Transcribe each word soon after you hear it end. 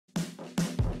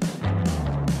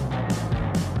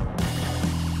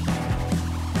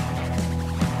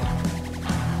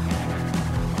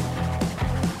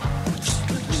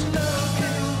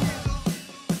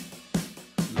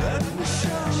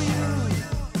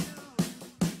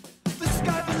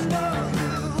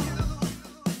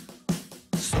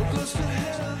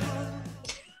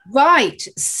Right.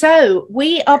 So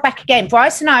we are back again.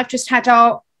 Bryce and I have just had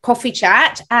our coffee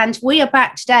chat, and we are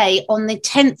back today on the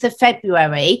 10th of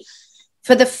February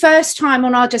for the first time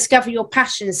on our Discover Your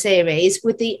Passion series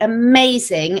with the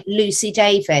amazing Lucy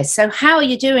Davis. So how are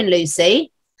you doing,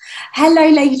 Lucy? Hello,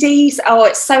 ladies. Oh,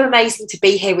 it's so amazing to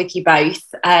be here with you both.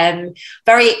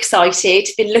 Very excited.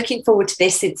 Been looking forward to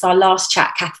this since our last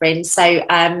chat, Catherine. So,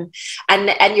 and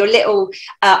your little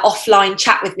offline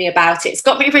chat with me about it's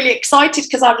got me really excited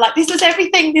because I'm like, this is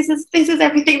everything. This is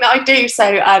everything that I do.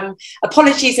 So,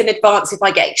 apologies in advance if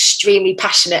I get extremely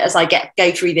passionate as I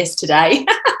go through this today.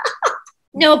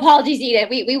 No apologies needed.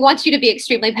 We want you to be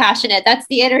extremely passionate. That's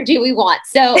the energy we want.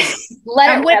 So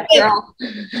let it rip, girl.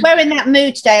 We're in that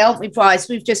mood today, aren't we, Bryce?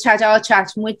 We've just had our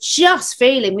chat and we're just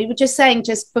feeling, we were just saying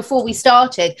just before we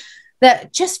started,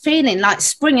 that just feeling like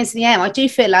spring is the air. I do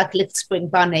feel like a little spring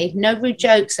bunny. No rude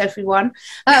jokes, everyone.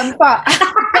 But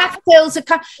daffodils are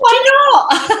coming. Why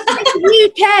not?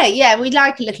 UK, yeah, we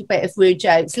like a little bit of rude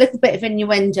jokes. A little bit of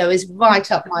innuendo is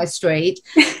right up my street.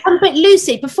 But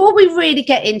Lucy, before we really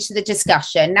get into the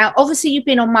discussion, now, obviously you've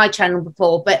been on my channel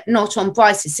before, but not on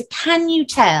Bryce's. So can you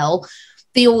tell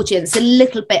the audience a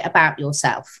little bit about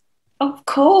yourself? Of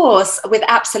course, with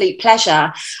absolute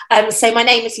pleasure. So my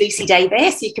name is Lucy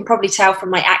Davis. You can probably tell from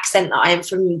my accent that I am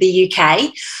from the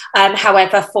UK.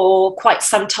 However, for quite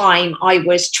some time, I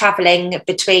was travelling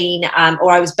between,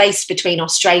 or I was based between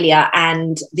Australia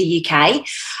and the UK.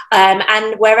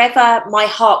 And wherever my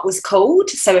heart was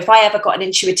called, so if I ever got an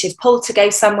intuitive pull to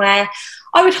go somewhere,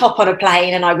 I would hop on a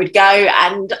plane and I would go,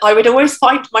 and I would always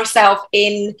find myself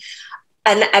in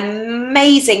an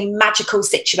amazing magical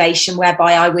situation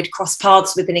whereby I would cross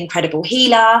paths with an incredible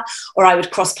healer, or I would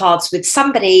cross paths with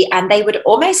somebody and they would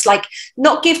almost like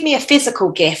not give me a physical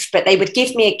gift, but they would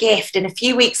give me a gift. And a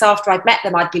few weeks after I'd met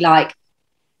them, I'd be like,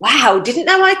 wow, didn't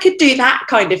know I could do that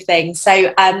kind of thing.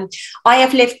 So I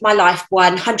have lived my life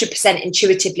 100%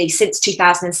 intuitively since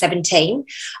 2017.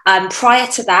 Prior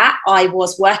to that, I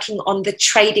was working on the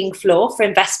trading floor for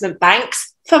investment banks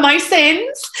for my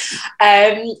sins.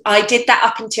 I did that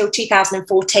up until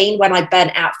 2014 when I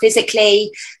burnt out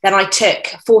physically. Then I took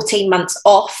 14 months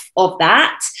off of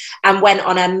that and went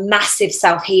on a massive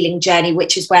self-healing journey,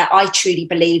 which is where I truly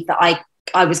believe that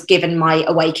I was given my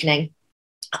awakening.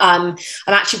 I'm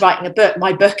actually writing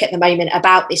my book at the moment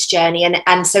about this journey,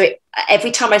 and so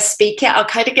every time I speak it, I'll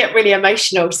kind of get really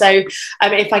emotional. So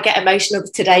if I get emotional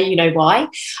today, you know why.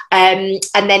 And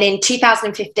then in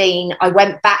 2015, I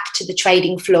went back to the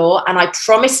trading floor and I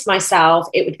promised myself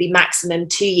it would be maximum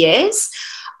 2 years.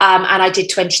 And I did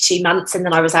 22 months and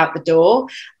then I was out the door.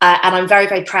 And I'm very,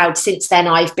 very proud. Since then,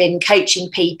 I've been coaching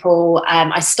people.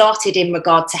 I started in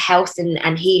regard to health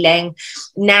and healing.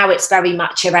 Now it's very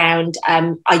much around,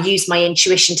 I use my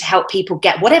intuition to help people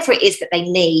get whatever it is that they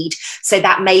need. So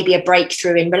that may be a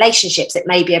breakthrough in relationships. It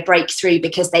may be a breakthrough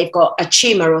because they've got a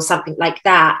tumor or something like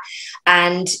that.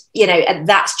 And, you know,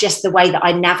 that's just the way that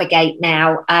I navigate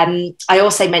now. I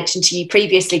also mentioned to you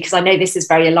previously, because I know this is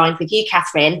very aligned with you,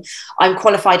 Catherine, I'm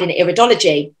qualified in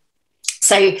iridology.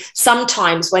 So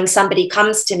sometimes when somebody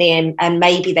comes to me and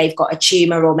maybe they've got a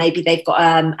tumor or maybe they've got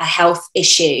a health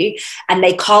issue and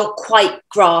they can't quite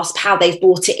grasp how they've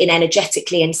brought it in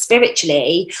energetically and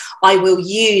spiritually, I will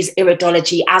use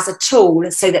iridology as a tool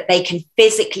so that they can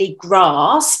physically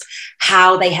grasp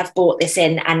how they have brought this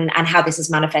in and how this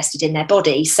is manifested in their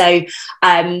body. So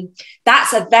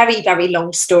that's a very, very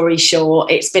long story short.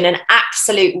 It's been an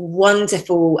absolute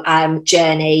wonderful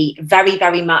journey, very,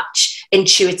 very much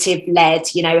intuitive led.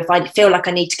 You know, if I feel like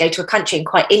I need to go to a country, and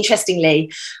quite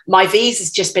interestingly, my visa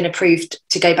has just been approved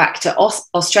to go back to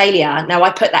Australia. Now,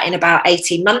 I put that in about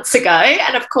 18 months ago,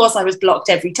 and of course I was blocked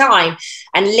every time.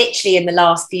 And literally in the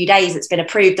last few days, it's been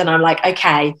approved. And I'm like,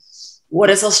 okay, what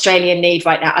does Australia need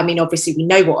right now? I mean, obviously we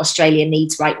know what Australia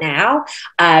needs right now.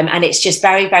 And it's just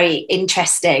very, very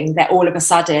interesting that all of a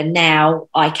sudden now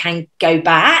I can go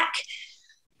back.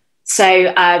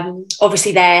 So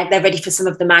obviously they're ready for some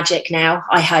of the magic now,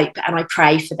 I hope, and I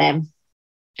pray for them.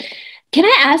 Can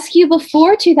I ask you,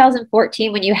 before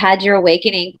 2014, when you had your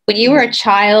awakening, when you were a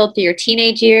child, through your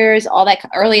teenage years, all that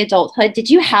early adulthood, did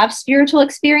you have spiritual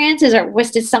experiences, or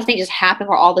did something just happen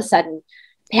where all of a sudden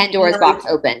Pandora's box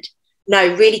opened?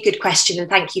 No, really good question. And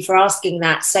thank you for asking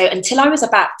that. So until I was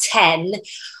about 10,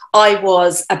 I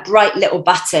was a bright little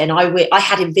button. I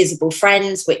had invisible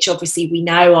friends, which obviously we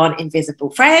know aren't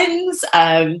invisible friends.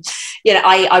 You know,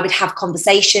 I would have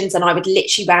conversations and I would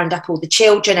literally round up all the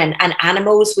children, and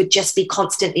animals would just be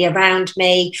constantly around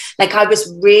me. Like, I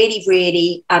was really,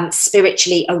 really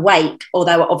spiritually awake,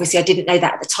 although obviously I didn't know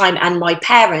that at the time. And my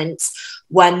parents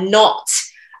were not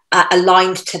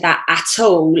aligned to that at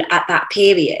all at that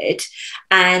period.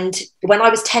 And when I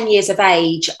was 10 years of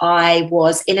age, I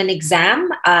was in an exam.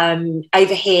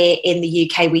 Over here in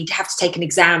the UK, we'd have to take an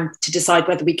exam to decide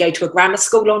whether we go to a grammar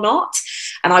school or not.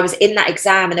 And I was in that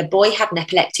exam and a boy had an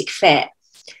epileptic fit.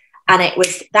 And it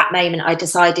was that moment I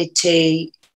decided to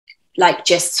like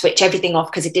just switch everything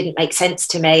off because it didn't make sense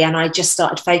to me. And I just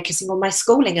started focusing on my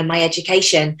schooling and my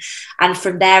education. And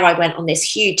from there, I went on this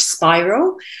huge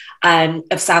spiral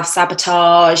of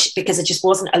self-sabotage because I just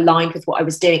wasn't aligned with what I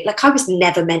was doing. Like I was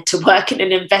never meant to work in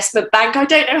an investment bank. I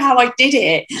don't know how I did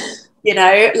it. You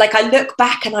know, like I look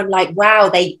back and I'm like, wow,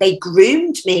 they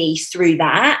groomed me through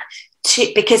that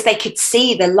because they could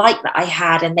see the light that I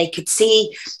had and they could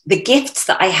see the gifts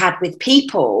that I had with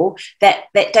people that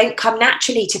don't come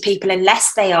naturally to people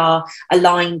unless they are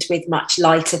aligned with much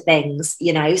lighter things,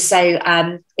 you know. So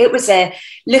it was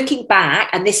looking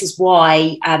back, and this is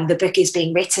why the book is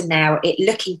being written now.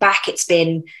 Looking back, it's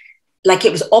been like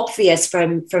it was obvious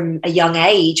from a young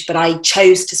age, but I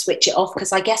chose to switch it off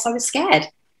because I guess I was scared.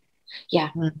 Yeah.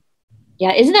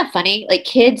 Yeah. Isn't that funny? Like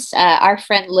kids, our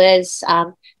friend Liz,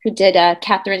 who did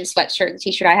Catherine's sweatshirt and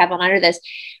t-shirt I have on under this,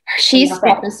 she's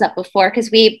brought this up before because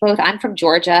I'm from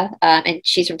Georgia and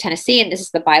she's from Tennessee, and this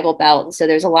is the Bible Belt. And so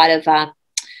there's a lot of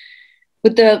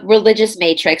with the religious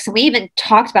matrix. And we even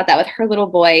talked about that with her little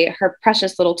boy, her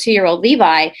precious little 2-year-old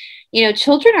Levi. You know,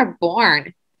 children are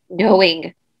born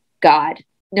knowing God,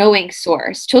 knowing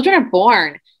source. Children are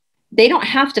born. They don't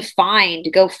have to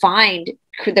go find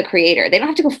the creator. They don't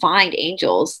have to go find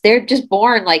angels. They're just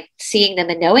born like seeing them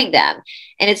and knowing them.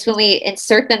 And it's when we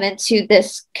insert them into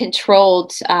this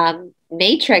controlled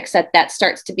matrix that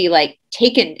starts to be like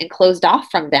taken and closed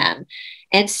off from them.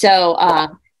 And so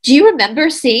do you remember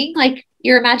seeing like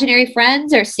your imaginary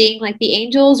friends or seeing like the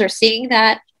angels or seeing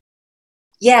that?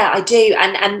 Yeah, I do.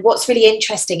 And what's really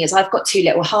interesting is I've got 2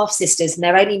 little half sisters and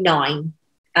they're only 9.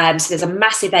 So there's a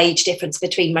massive age difference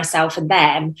between myself and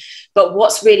them. But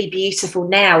what's really beautiful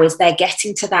now is they're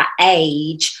getting to that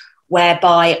age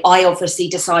whereby I obviously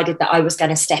decided that I was going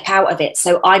to step out of it.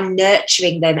 So I'm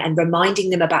nurturing them and reminding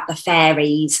them about the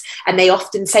fairies. And they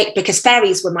often say, because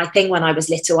fairies were my thing when I was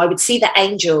little, I would see the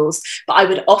angels, but I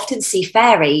would often see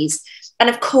fairies. And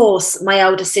of course, my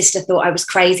older sister thought I was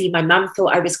crazy. My mum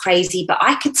thought I was crazy, but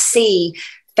I could see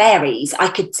fairies. I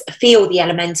could feel the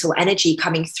elemental energy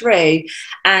coming through.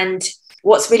 And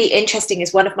what's really interesting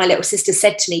is one of my little sisters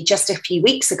said to me just a few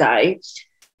weeks ago,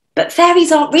 but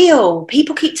fairies aren't real.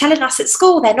 People keep telling us at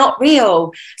school they're not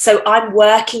real. So I'm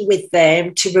working with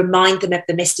them to remind them of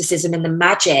the mysticism and the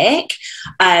magic.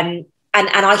 And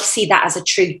I see that as a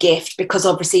true gift because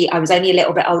obviously I was only a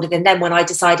little bit older than them when I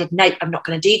decided, nope, I'm not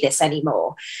going to do this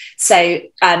anymore. So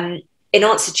in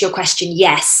answer to your question,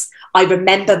 yes, I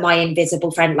remember my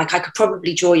invisible friend. Like I could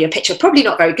probably draw you a picture, probably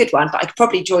not a very good one, but I could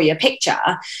probably draw you a picture.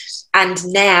 And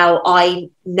now I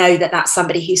know that that's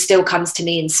somebody who still comes to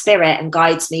me in spirit and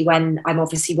guides me when I'm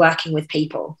obviously working with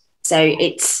people. So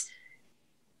it's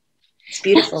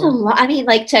beautiful. That's a lot. I mean,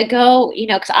 like to go, you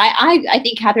know, because I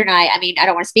think Catherine and I mean, I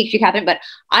don't want to speak to you, Catherine, but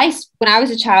when I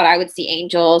was a child, I would see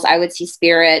angels, I would see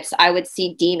spirits, I would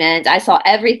see demons. I saw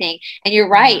everything. And you're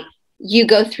right. You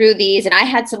go through these, and I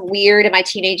had some weird in my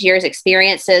teenage years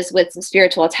experiences with some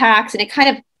spiritual attacks, and it kind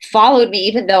of followed me,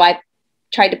 even though I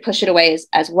tried to push it away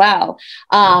as well.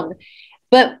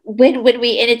 But when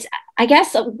it's, I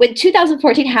guess when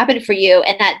 2014 happened for you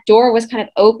and that door was kind of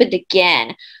opened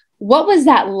again, what was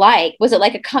that like? Was it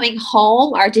like a coming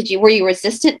home, or were you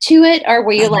resistant to it, or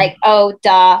were you like, oh,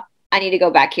 duh, I need to go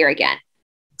back here again?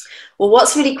 Well,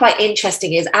 what's really quite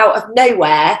interesting is out of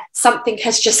nowhere, something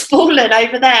has just fallen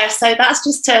over there. So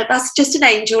that's just an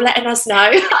angel letting us know.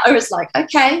 I was like,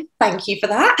 okay, thank you for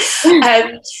that.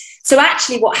 So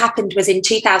actually what happened was in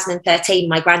 2013,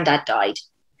 my granddad died.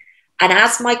 And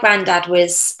as my granddad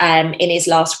was in his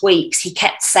last weeks, he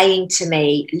kept saying to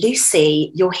me,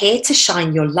 Lucy, you're here to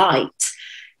shine your light.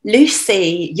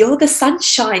 Lucy, you're the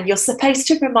sunshine. You're supposed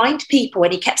to remind people.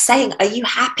 And he kept saying, are you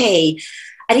happy?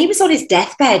 And he was on his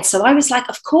deathbed. So I was like,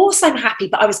 of course I'm happy.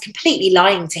 But I was completely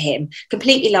lying to him,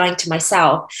 completely lying to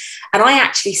myself. And I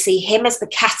actually see him as the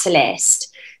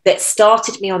catalyst that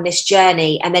started me on this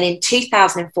journey. And then in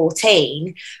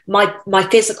 2014, my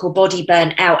physical body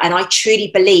burnt out. And I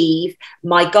truly believe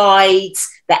my guides,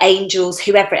 the angels,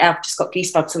 whoever, I've just got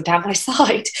goosebumps all down my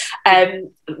side.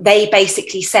 They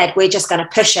basically said, we're just going to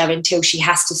push her until she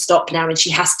has to stop now and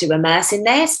she has to immerse in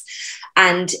this.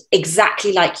 And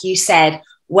exactly like you said,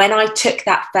 when I took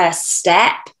that first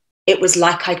step, it was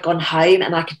like I'd gone home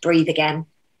and I could breathe again.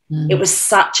 It was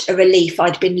such a relief.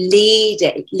 I'd been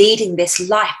leading this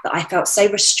life that I felt so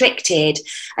restricted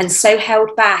and so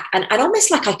held back, and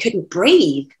almost like I couldn't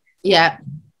breathe. Yeah.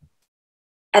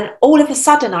 And all of a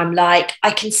sudden I'm like,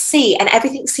 I can see, and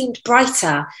everything seemed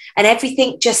brighter, and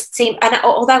everything just seemed, and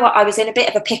although I was in a bit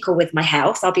of a pickle with my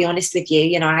health, I'll be honest with you,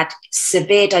 you know, I had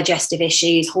severe digestive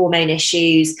issues, hormone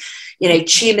issues, you know,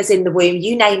 tumors in the womb,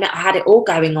 you name it, I had it all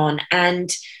going on. And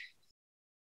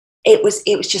it was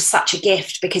just such a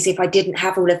gift, because if I didn't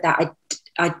have all of that,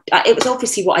 it was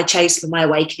obviously what I chose for my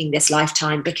awakening this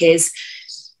lifetime, because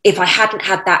if I hadn't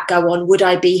had that go on, would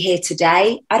I be here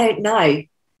today? I don't know.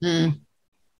 Yeah.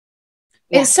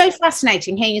 It's so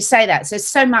fascinating hearing you say that. So,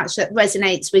 so much that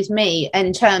resonates with me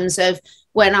in terms of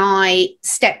when I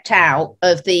stepped out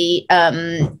of the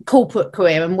corporate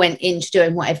career and went into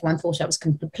doing what everyone thought I was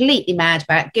completely mad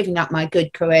about, giving up my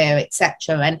good career,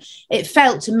 etc. And it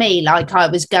felt to me like I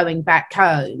was going back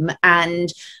home,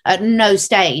 and at no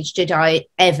stage did I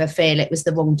ever feel it was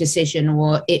the wrong decision,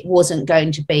 or it wasn't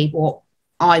going to be what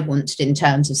I wanted in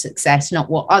terms of success, not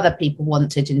what other people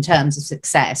wanted in terms of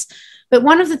success. But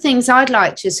one of the things I'd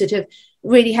like to sort of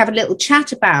really have a little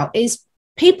chat about is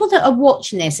people that are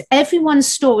watching this, everyone's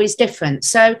story is different.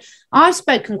 So I've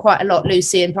spoken quite a lot,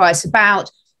 Lucy and Bryce, about,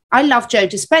 I love Joe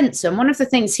Dispenza, and one of the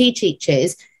things he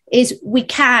teaches is we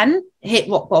can hit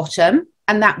rock bottom,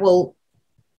 and that will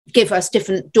give us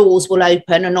different doors will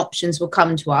open and options will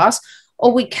come to us,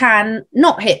 or we can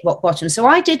not hit rock bottom. So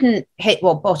I didn't hit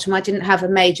rock bottom. I didn't have a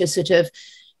major sort of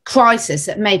crisis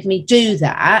that made me do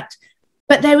that.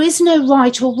 But there is no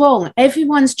right or wrong.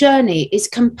 Everyone's journey is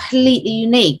completely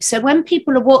unique. So when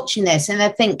people are watching this and they're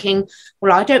thinking,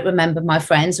 well, I don't remember my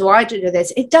friends, or I don't do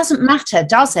this, it doesn't matter,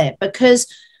 does it? Because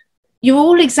you're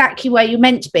all exactly where you're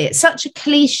meant to be. It's such a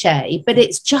cliche, but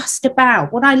it's just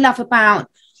about, what I love about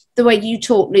the way you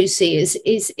talk, Lucy, is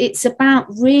it's about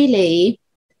really,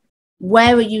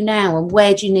 where are you now, and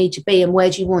where do you need to be, and where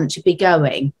do you want to be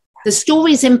going? The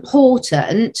story is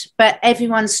important, but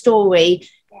everyone's story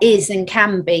is and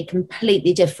can be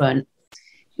completely different.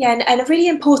 Yeah, and a really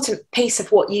important piece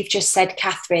of what you've just said,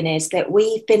 Catherine, is that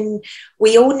we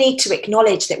all need to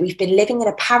acknowledge that we've been living in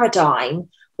a paradigm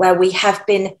where we have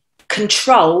been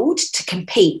controlled to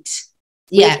compete.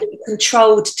 Yeah. We've been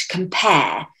controlled to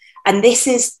compare. And this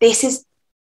is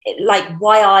like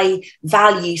why I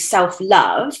value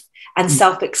self-love and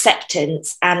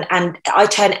self-acceptance, and I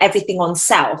turn everything on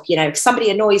self. You know, if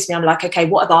somebody annoys me, I'm like, okay,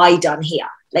 what have I done here?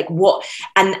 Like what?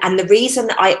 And the reason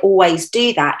I always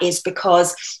do that is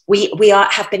because we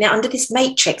have been under this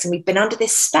matrix, and we've been under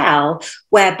this spell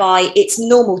whereby it's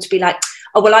normal to be like,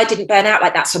 oh, well, I didn't burn out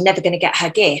like that, so I'm never going to get her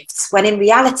gifts. When in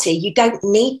reality, you don't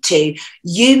need to.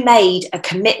 You made a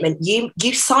commitment. You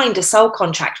signed a soul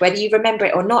contract. Whether you remember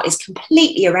it or not is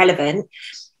completely irrelevant.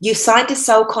 You signed a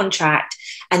soul contract,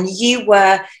 and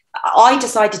I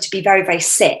decided to be very, very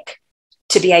sick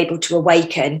to be able to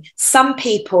awaken. Some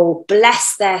people,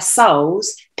 bless their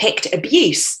souls, picked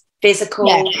abuse, physical,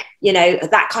 you know,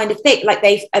 that kind of thing, like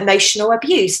they've emotional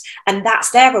abuse, and that's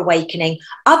their awakening.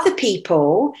 Other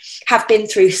people have been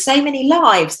through so many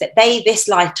lives that this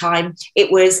lifetime,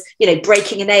 it was, you know,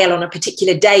 breaking a nail on a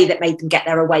particular day that made them get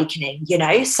their awakening, you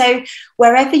know. So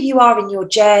wherever you are in your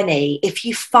journey, if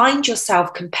you find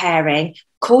yourself comparing,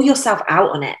 call yourself out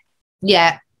on it.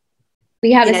 Yeah.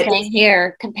 We have a saying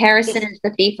here, comparison is the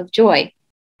thief of joy.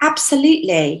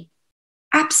 Absolutely.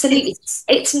 Absolutely.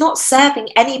 It's not serving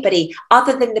anybody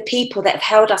other than the people that have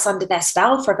held us under their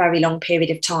spell for a very long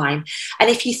period of time. And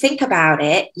if you think about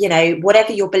it, you know,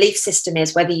 whatever your belief system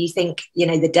is, whether you think, you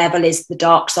know, the devil is the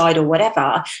dark side or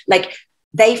whatever, like,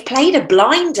 they've played a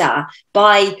blinder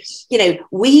by, you know,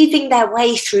 weaving their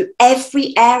way through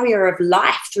every area of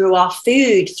life, through our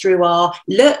food, through our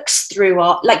looks, through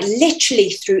our, like, literally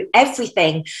through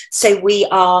everything. So we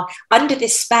are under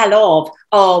this spell of,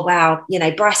 oh, wow, you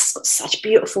know, Bryce's got such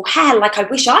beautiful hair. Like, I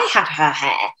wish I had her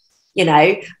hair, you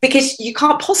know, because you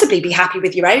can't possibly be happy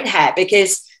with your own hair,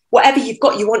 because whatever you've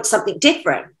got, you want something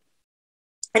different.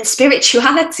 And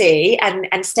spirituality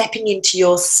and stepping into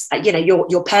your, you know,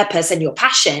 your purpose and your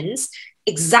passions,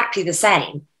 exactly the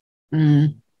same.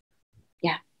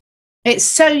 Yeah. It's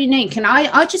so unique. And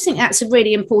I just think that's a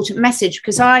really important message,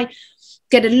 because I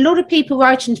get a lot of people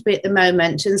writing to me at the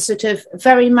moment, and sort of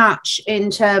very much in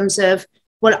terms of,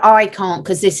 well, I can't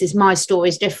because this is my story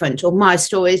is different, or my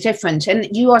story is different. And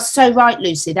you are so right,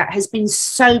 Lucy, that has been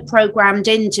so programmed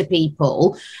into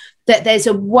people that there's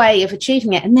a way of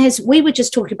achieving it. And we were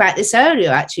just talking about this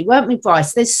earlier, actually, weren't we,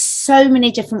 Bryce? There's so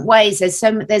many different ways. There's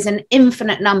an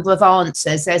infinite number of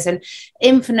answers. There's an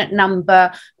infinite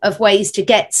number of ways to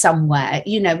get somewhere.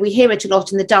 You know, we hear it a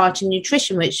lot in the diet and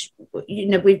nutrition, which, you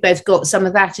know, we've both got some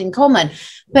of that in common.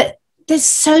 But there's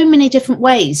so many different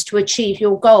ways to achieve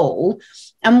your goal.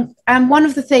 And one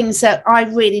of the things that I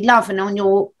really love, and on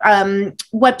your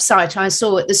website I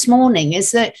saw it this morning,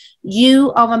 is that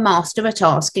you are a master at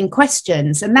asking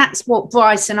questions. And that's what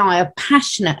Bryce and I are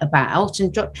passionate about,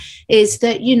 and is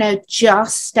that, you know,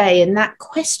 just stay in that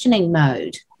questioning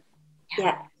mode.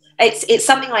 Yeah. It's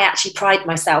something I actually pride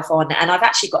myself on. And I've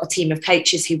actually got a team of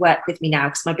coaches who work with me now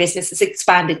because my business has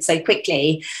expanded so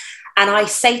quickly. And I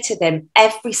say to them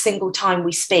every single time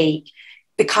we speak,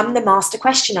 become the master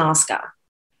question asker.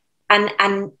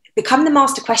 And become the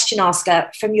master question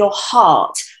asker from your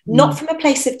heart, not from a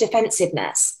place of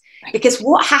defensiveness. Because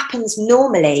what happens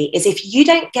normally is if you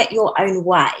don't get your own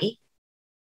way,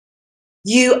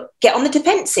 you get on the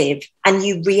defensive and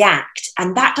you react.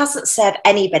 And that doesn't serve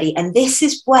anybody. And this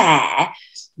is where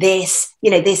this,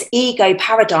 you know, this ego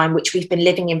paradigm, which we've been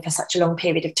living in for such a long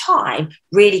period of time,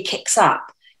 really kicks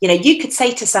up. You know, you could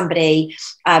say to somebody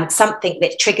something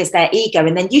that triggers their ego,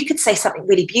 and then you could say something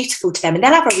really beautiful to them, and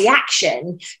they'll have a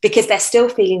reaction because they're still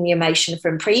feeling the emotion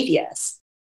from previous.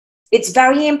 It's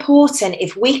very important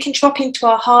if we can drop into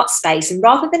our heart space and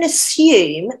rather than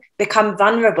assume, become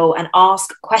vulnerable and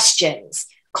ask questions.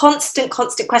 Constant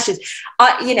questions.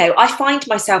 You know, I find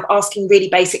myself asking really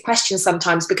basic questions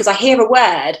sometimes because I hear a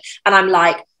word and I'm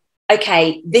like,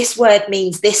 okay, this word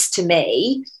means this to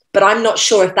me, but I'm not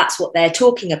sure if that's what they're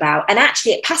talking about. And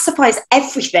actually it pacifies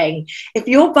everything. If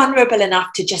you're vulnerable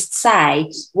enough to just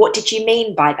say, what did you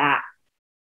mean by that?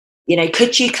 You know,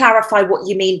 could you clarify what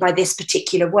you mean by this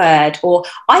particular word? Or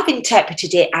I've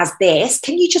interpreted it as this.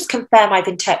 Can you just confirm I've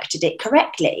interpreted it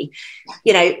correctly?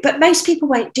 You know, but most people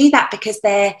won't do that because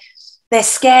they're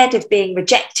scared of being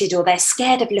rejected, or they're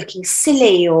scared of looking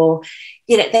silly, or,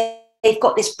 you know, they've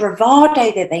got this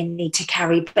bravado that they need to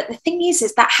carry. But the thing is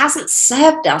that hasn't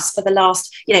served us for the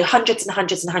last, you know, hundreds and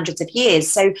hundreds and hundreds of years.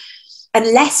 So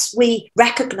unless we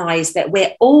recognize that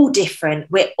we're all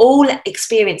different, we're all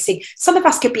experiencing, some of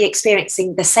us could be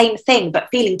experiencing the same thing, but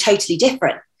feeling totally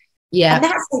different. Yeah. And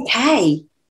that's okay.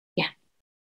 Yeah.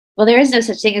 Well, there is no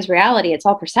such thing as reality. It's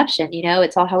all perception, you know,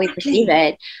 it's all how we perceive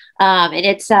it. And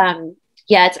it's,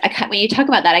 yeah, when you talk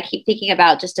about that, I keep thinking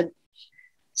about just a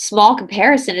small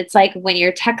comparison. It's like when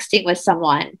you're texting with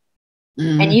someone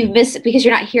and you miss it because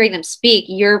you're not hearing them speak,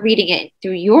 you're reading it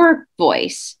through your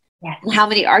voice. Yeah. And how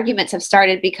many arguments have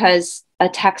started because a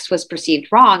text was perceived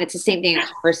wrong? It's the same thing in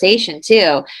conversation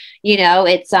too. You know,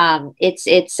 it's back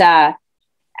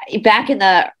in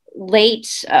the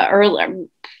late early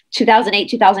 2008,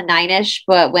 2009-ish,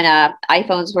 but when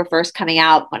iPhones were first coming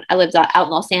out, when I lived out in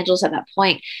Los Angeles at that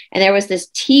point, and there was this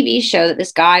TV show that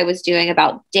this guy was doing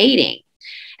about dating.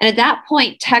 And at that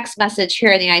point, text message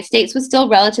here in the United States was still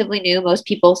relatively new. Most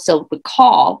people still would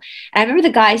call. And I remember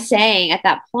the guy saying at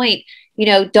that point, you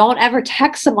know, don't ever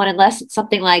text someone unless it's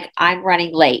something like, I'm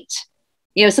running late.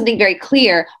 You know, something very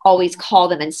clear, always call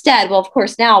them instead. Well, of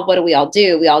course, now what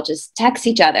do? We all just text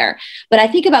each other. But I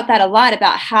think about that a lot,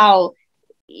 about how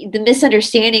the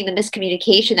misunderstanding, the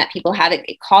miscommunication that people have,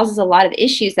 it causes a lot of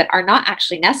issues that are not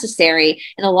actually necessary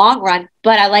in the long run.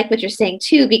 But I like what you're saying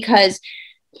too, because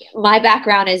my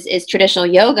background is traditional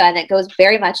yoga, and it goes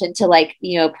very much into, like,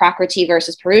 you know, prakriti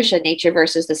versus purusha, nature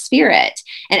versus the spirit.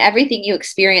 And everything you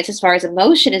experience as far as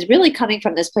emotion is really coming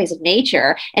from this place of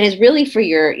nature, and is really for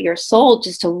your soul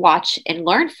just to watch and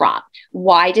learn from.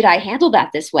 Why did I handle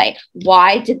that this way?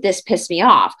 Why did this piss me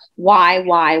off? Why?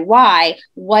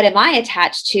 What am I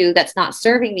attached to that's not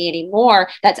serving me anymore?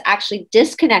 That's actually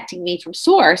disconnecting me from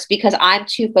source because I'm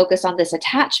too focused on this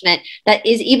attachment that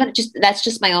is that's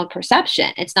just my own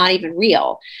perception. It's not even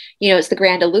real. You know, it's the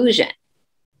grand illusion.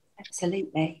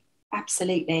 Absolutely.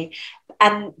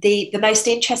 And the most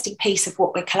interesting piece of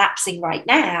what we're collapsing right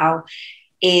now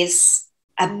is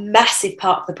a massive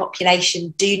part of the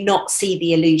population do not see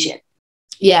the illusion.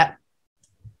 Yeah.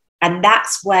 And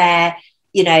that's where,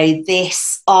 you know,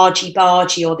 this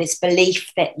argy-bargy, or this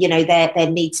belief that, you know, there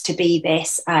needs to be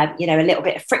this, you know, a little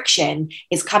bit of friction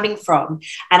is coming from.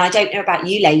 And I don't know about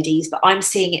you ladies, but I'm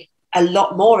seeing it a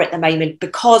lot more at the moment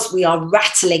because we are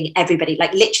rattling everybody.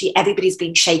 Like, literally everybody's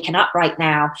being shaken up right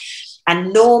now.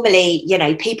 And normally, you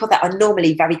know, people that are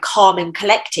normally very calm and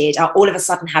collected are all of a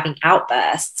sudden having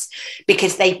outbursts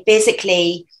because they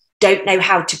physically don't know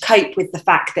how to cope with the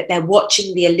fact that they're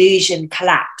watching the illusion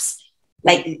collapse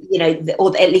like, you know,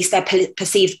 or at least their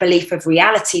perceived belief of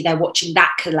reality, they're watching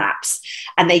that collapse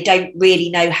and they don't really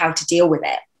know how to deal with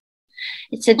it.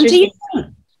 It's interesting.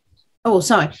 Oh,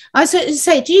 sorry. I was going to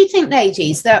say, do you think,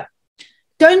 ladies, that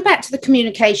going back to the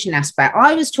communication aspect,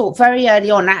 I was taught very early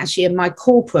on, actually, in my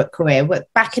corporate career,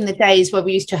 back in the days where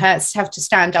we used to have to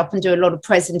stand up and do a lot of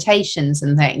presentations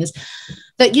and things,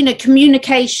 that, you know,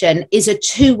 communication is a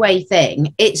two-way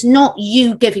thing. It's not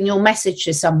you giving your message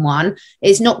to someone.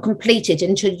 It's not completed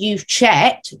until you've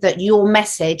checked that your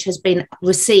message has been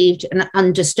received and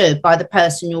understood by the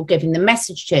person you're giving the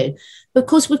message to.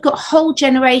 Because we've got whole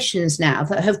generations now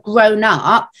that have grown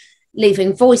up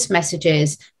leaving voice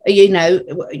messages, you know,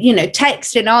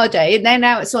 text in our day, and then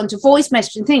now it's on to voice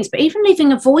message and things. But even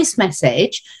leaving a voice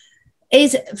message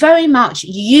is very much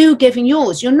you giving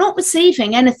yours. You're not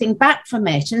receiving anything back from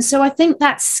it. And so I think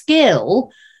that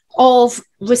skill of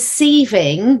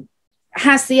receiving,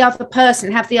 have the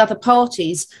other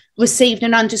parties received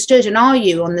and understood, and are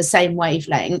you on the same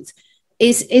wavelength,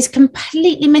 is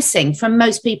completely missing from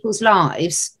most people's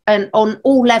lives, and on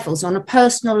all levels, on a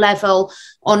personal level,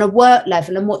 on a work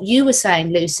level. And what you were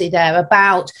saying, Lucy, there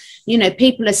about, you know,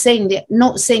 people are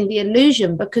not seeing the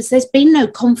illusion because there's been no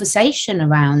conversation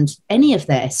around any of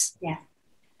this. Yeah.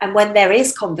 And when there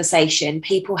is conversation,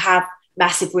 people have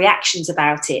massive reactions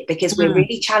about it because we're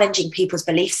really challenging people's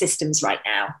belief systems right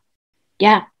now.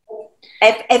 Yeah.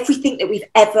 Everything that we've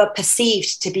ever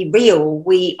perceived to be real,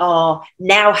 we are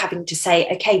now having to say,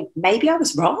 okay, maybe I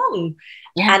was wrong.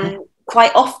 Yeah. And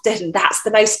quite often that's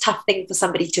the most tough thing for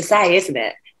somebody to say, isn't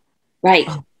it? Right.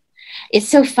 It's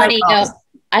so funny.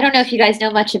 I don't know if you guys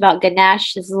know much about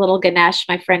Ganesh. This is a little Ganesh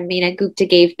my friend Meena Gupta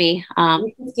gave me.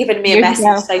 You've given me a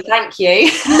message, so thank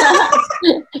you.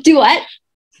 Do what?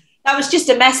 That was just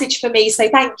a message for me, so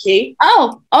thank you.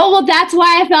 Oh, well, that's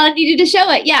why I felt I needed to show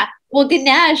it. Yeah. Well,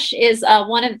 Ganesh is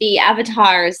one of the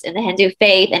avatars in the Hindu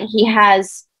faith, and he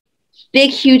has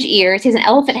big, huge ears. He has an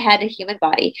elephant head, a human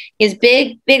body. He has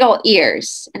big, big old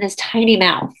ears and this tiny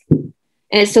mouth. And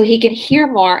it's so he can hear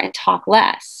more and talk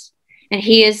less. And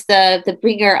he is the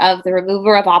bringer of the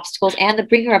remover of obstacles and the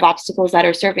bringer of obstacles that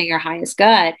are serving your highest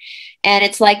good. And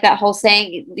it's like that whole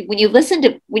saying, when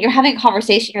you're having a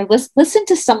conversation, you're listen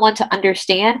to someone to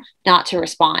understand, not to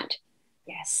respond.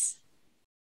 Yes.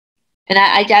 And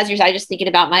I was just thinking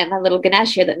about my little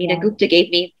Ganesh here that Meena Gupta gave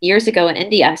me years ago in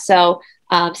India. So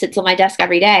sits on my desk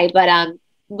every day, but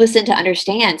listen to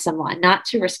understand someone, not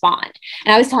to respond.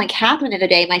 And I was telling Catherine the other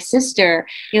day, my sister,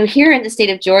 you know, here in the state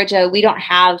of Georgia, we don't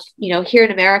have, you know, here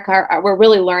in America, we're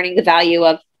really learning the value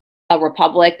of a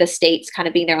republic, the states kind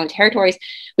of being their own territories,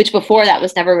 which before that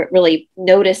was never really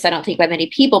noticed, I don't think, by many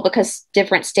people, because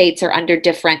different states are under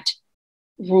different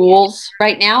rules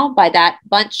right now by that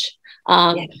bunch.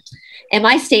 And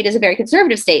my state is a very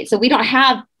conservative state. So we don't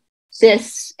have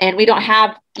this, and we don't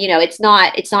have, you know, it's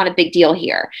not a big deal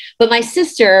here. But my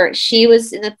sister, she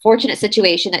was in the fortunate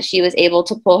situation that she was able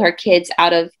to pull her kids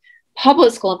out of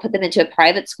public school and put them into a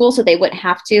private school so they wouldn't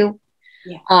have to,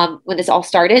 when this all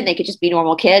started, and they could just be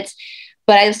normal kids.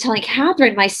 But I was telling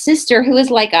Catherine, my sister, who is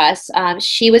like us,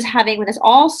 she was having, when this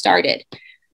all started,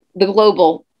 the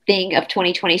global thing of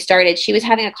 2020 started, she was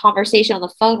having a conversation on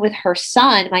the phone with her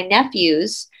son, my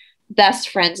nephew's best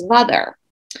friend's mother.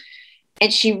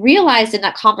 And she realized in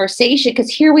that conversation, because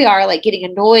here we are like getting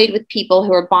annoyed with people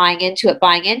who are buying into it.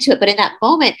 But in that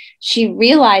moment, she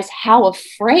realized how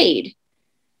afraid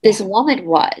this woman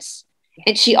was.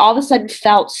 And she all of a sudden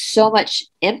felt so much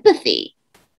empathy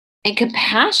and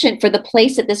compassion for the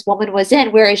place that this woman was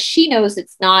in, whereas she knows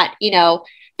it's not, you know,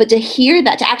 but to hear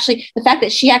that, to actually, the fact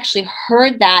that she actually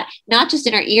heard that, not just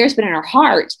in her ears, but in her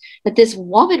heart, that this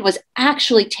woman was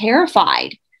actually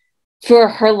terrified for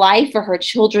her life, for her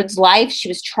children's life. She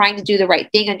was trying to do the right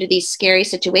thing under these scary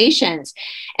situations.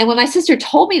 And when my sister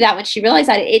told me that, when she realized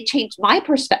that, it changed my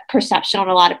perception on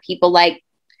a lot of people. Like,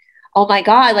 oh my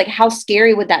God, like how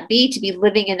scary would that be to be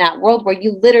living in that world where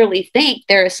you literally think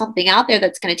there is something out there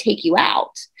that's going to take you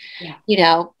out? Yeah. You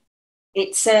know,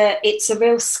 it's a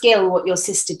real skill what your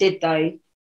sister did though,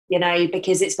 you know,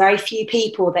 because it's very few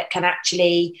people that can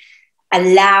actually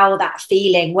allow that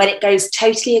feeling when it goes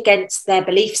totally against their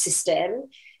belief system,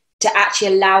 to actually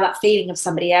allow that feeling of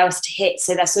somebody else to hit.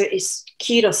 So it's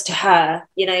kudos to her,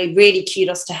 you know, really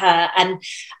kudos to her. And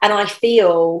I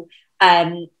feel,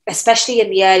 especially in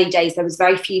the early days, there was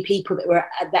very few people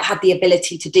that had the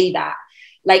ability to do that.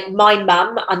 Like my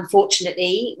mum,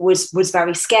 unfortunately, was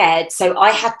very scared. So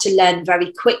I had to learn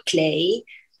very quickly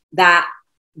that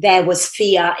there was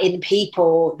fear in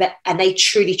people, and they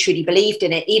truly, truly believed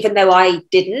in it, even though I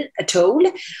didn't at all,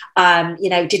 you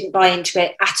know, didn't buy into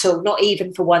it at all, not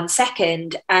even for 1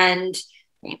 second. And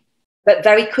But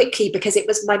very quickly, because it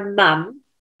was my mum,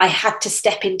 I had to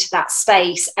step into that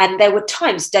space. And there were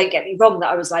times, don't get me wrong, that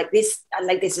I was like, this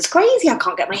is crazy. I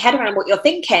can't get my head around what you're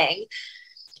thinking.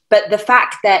 But the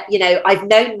fact that, you know, I've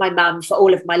known my mum for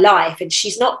all of my life, and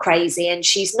she's not crazy, and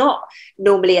she's not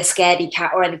normally a scaredy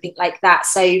cat or anything like that.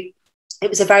 So it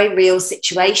was a very real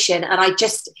situation. And I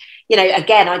just, you know,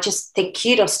 again, I just think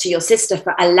kudos to your sister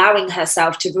for allowing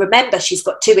herself to remember she's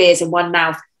got two ears and one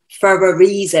mouth for a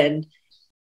reason.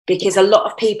 Because a lot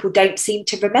of people don't seem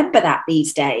to remember that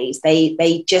these days.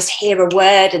 They just hear a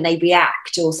word and they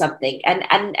react or something.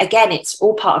 And again, it's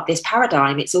all part of this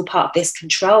paradigm. It's all part of this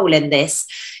control and this,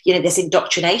 you know, this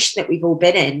indoctrination that we've all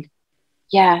been in.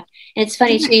 Yeah. And it's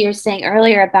funny too, you were saying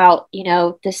earlier about, you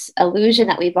know, this illusion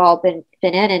that we've all been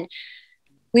in. And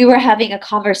we were having a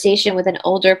conversation with an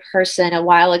older person a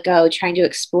while ago, trying to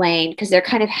explain, because they're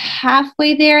kind of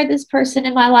halfway there, this person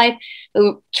in my life,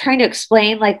 trying to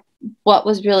explain like what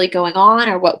was really going on,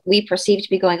 or what we perceived to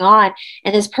be going on.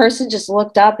 And this person just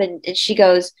looked up and she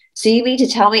goes, so you mean to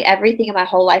tell me everything in my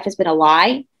whole life has been a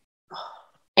lie?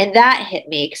 And that hit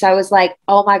me, because I was like,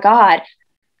 oh my God,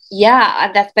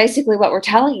 yeah, that's basically what we're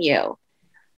telling you.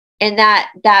 And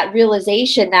that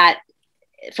realization that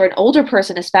for an older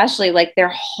person, especially, like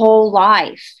their whole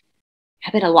life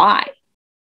have been a lie.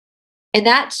 And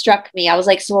that struck me. I was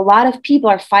like, so a lot of people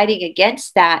are fighting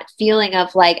against that feeling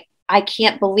of like, I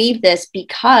can't believe this,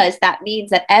 because that means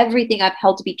that everything I've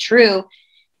held to be true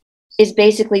is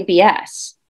basically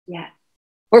BS. Yeah.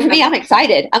 Or for me, I'm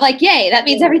excited. I'm like, yay, that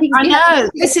means everything's I know.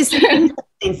 This is the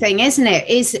interesting thing, isn't it?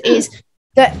 Is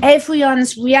that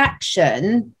everyone's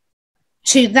reaction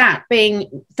to that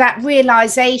being that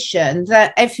realization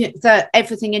that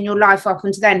everything in your life up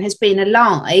until then has been a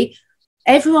lie.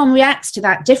 Everyone reacts to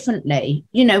that differently.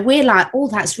 You know, we're like, oh,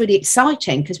 that's really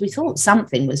exciting, because we thought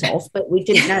something was off, but we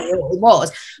didn't know what it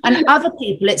was. And other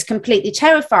people, it's completely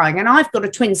terrifying. And I've got a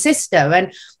twin sister,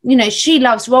 and, you know, she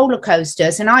loves roller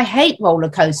coasters and I hate roller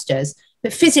coasters.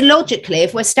 But physiologically,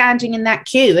 if we're standing in that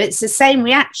queue, it's the same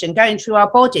reaction going through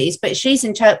our bodies, but she's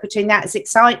interpreting that as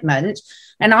excitement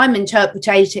and I'm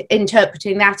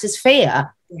interpreting that as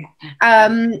fear.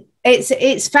 Yeah.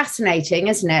 It's fascinating,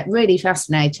 isn't it? Really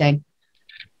fascinating.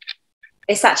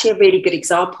 It's actually a really good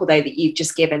example, though, that you've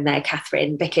just given there,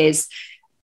 Catherine, because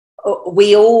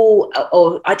we all,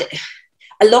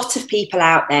 a lot of people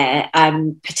out there,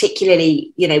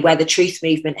 particularly, you know, where the truth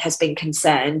movement has been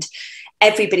concerned,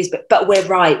 everybody's, but we're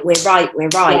right.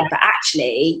 Yeah. But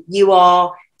actually, you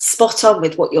are spot on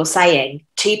with what you're saying.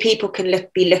 Two people can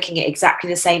be looking at exactly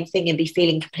the same thing and be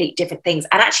feeling completely different things,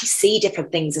 and actually see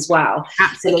different things as well.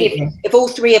 Absolutely. Like if all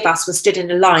three of us were stood in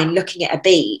a line looking at a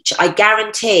beach, I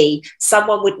guarantee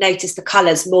someone would notice the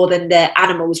colours more than the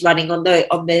animals running on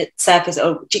the surface.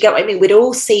 Or do you get what I mean? We'd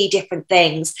all see different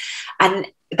things, and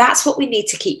that's what we need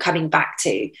to keep coming back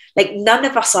to. Like, none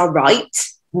of us are right.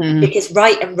 Because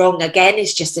right and wrong, again,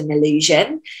 is just an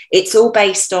illusion. It's all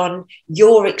based on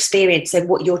your experience and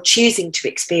what you're choosing to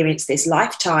experience this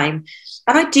lifetime.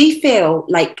 And I do feel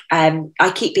like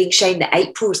I keep being shown that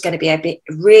April is going to be a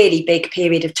really big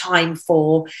period of time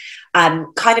for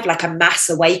kind of like a mass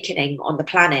awakening on the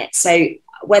planet. So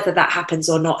whether that happens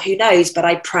or not, who knows? But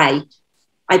I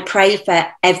pray for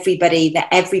everybody, that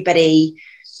everybody,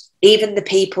 even the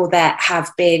people that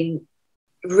have been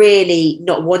really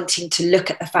not wanting to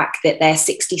look at the fact that their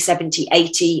 60, 70,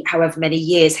 80, however many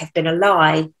years have been a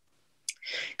lie,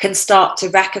 can start to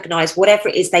recognize whatever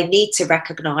it is they need to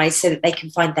recognize so that they can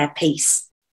find their peace.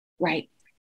 Right.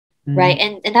 Right.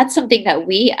 And that's something that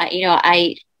we, you know,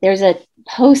 there's a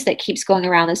post that keeps going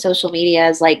around the social media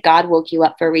is like, God woke you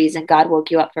up for a reason. God woke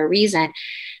you up for a reason.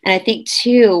 And I think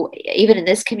too, even in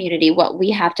this community, what we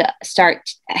have to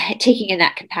start taking in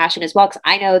that compassion as well. Because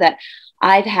I know that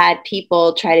I've had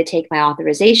people try to take my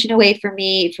authorization away from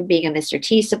me from being a Mr.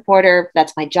 T supporter.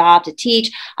 That's my job, to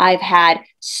teach. I've had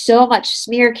so much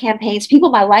smear campaigns. People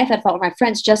in my life I thought were my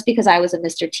friends just because I was a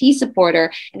Mr. T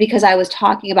supporter and because I was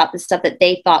talking about the stuff that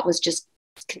they thought was just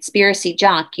conspiracy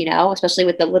junk, you know, especially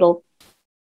with the little,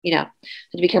 you know,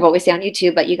 to be careful what we say on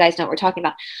YouTube, but you guys know what we're talking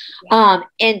about. Yeah.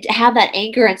 And to have that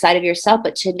anger inside of yourself,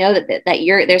 but to know that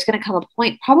there's going to come a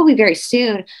point probably very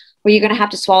soon where you're going to have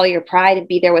to swallow your pride and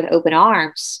be there with open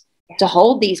arms to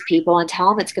hold these people and tell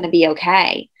them it's going to be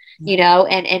okay, you know,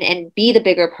 and be the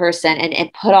bigger person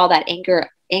and put all that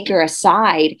anger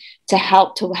aside to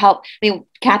help. I mean,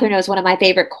 Catherine knows one of my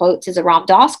favorite quotes is a Ram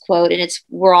Dass quote, and it's,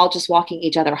 we're all just walking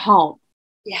each other home.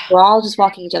 Yeah. We're all just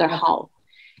walking each other home.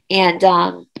 And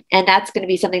that's going to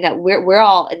be something that we're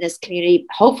all in this community,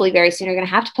 hopefully very soon, are going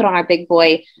to have to put on our big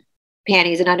boy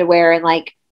panties and underwear and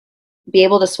like be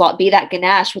able to swallow, be that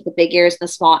Ganesh with the big ears and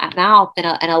the small mouth,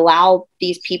 and allow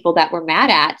these people that we're mad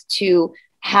at to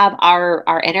have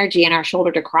our energy and our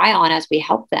shoulder to cry on as we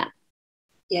help them.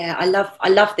 Yeah, I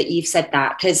love that you've said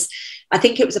that, because I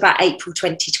think it was about April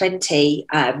 2020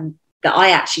 that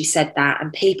I actually said that,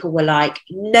 and people were like,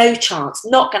 no chance,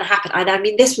 not going to happen. And I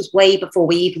mean, this was way before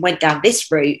we even went down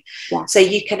this route. Yeah. So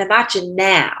you can imagine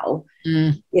now,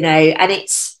 you know, and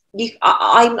it's,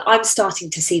 I'm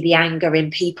starting to see the anger in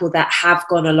people that have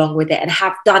gone along with it and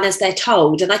have done as they're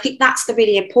told. And I think that's the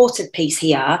really important piece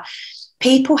here.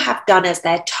 People have done as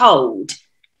they're told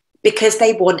because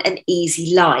they want an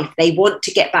easy life. They want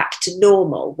to get back to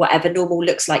normal, whatever normal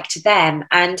looks like to them.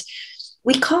 And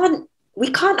we can't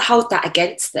hold that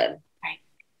against them. Right.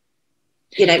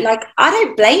 You know, like, I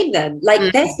don't blame them.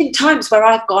 Like, there's been times where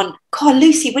I've gone, God,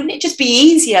 Lucy, wouldn't it just be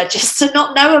easier just to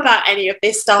not know about any of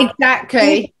this stuff?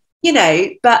 Exactly. You know,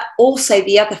 but also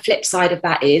the other flip side of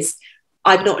that is,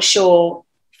 I'm not sure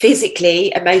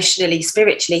physically, emotionally,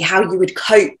 spiritually, how you would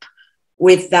cope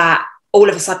with that, all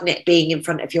of a sudden it being in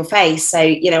front of your face. So,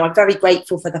 you know, I'm very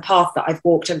grateful for the path that I've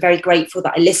walked. I'm very grateful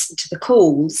that I listened to the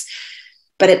calls.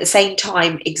 But at the same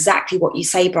time, exactly what you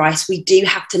say, Bryce, we do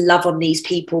have to love on these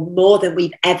people more than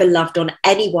we've ever loved on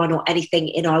anyone or anything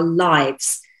in our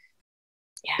lives.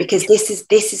 Yeah. Because this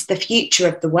is the future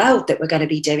of the world that we're going to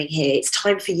be doing here. It's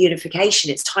time for unification.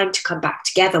 It's time to come back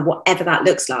together, whatever that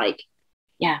looks like.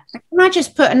 Yeah. Can I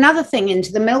just put another thing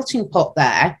into the melting pot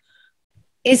there?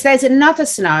 Is there's another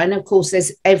scenario, and of course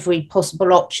there's every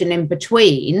possible option in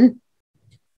between,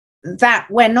 that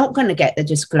we're not going to get the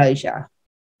disclosure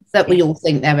that we all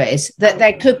think there is, that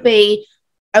there could be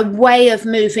a way of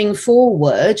moving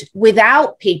forward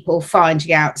without people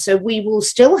finding out. So we will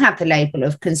still have the label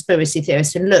of conspiracy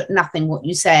theorist, and look, nothing what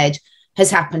you said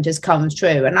has happened has come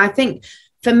true. And I think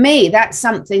for me, that's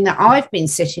something that I've been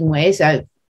sitting with,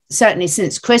 certainly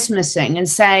since Christmasing, and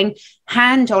saying,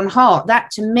 hand on heart,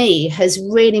 that to me has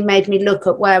really made me look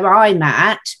at where I'm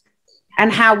at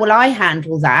and how will I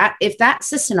handle that if that's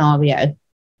the scenario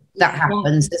that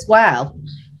happens as well.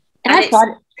 And I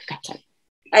thought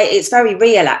it's very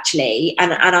real, actually,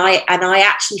 and I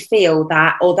actually feel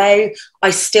that, although I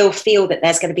still feel that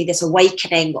there's going to be this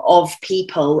awakening of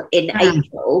people in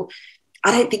April,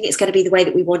 I don't think it's going to be the way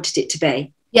that we wanted it to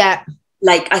be. Yeah.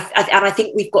 Like, I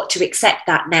think we've got to accept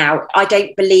that now. I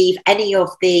don't believe any of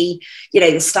the, you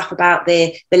know, the stuff about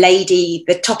the lady,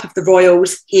 the top of the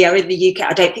royals here in the UK.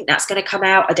 I don't think that's going to come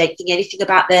out. I don't think anything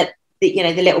about the you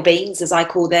know, the little beans, as I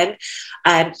call them.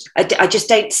 I just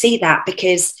don't see that,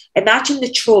 because imagine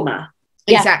the trauma.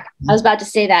 Yeah, exactly. I was about to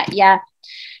say that. Yeah.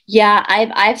 Yeah.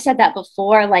 I've said that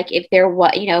before. Like, if there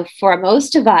was, you know, for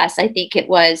most of us, I think it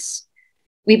was,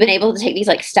 we've been able to take these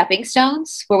like stepping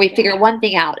stones where we figure one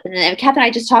thing out. And then Kath and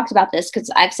I just talked about this, because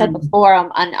I've said before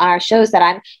on our shows that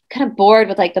I'm kind of bored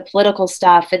with like the political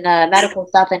stuff and the medical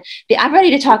stuff. And I'm ready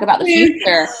to talk about the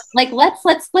future. Like, let's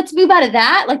move out of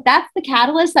that. Like, that's the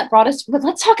catalyst that brought us. But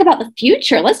let's talk about the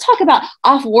future. Let's talk about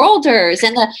off-worlders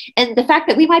and the fact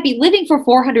that we might be living for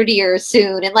 400 years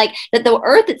soon. And like that the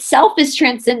earth itself is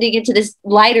transcending into this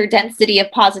lighter density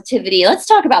of positivity. Let's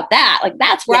talk about that. Like,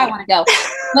 that's where I want to go.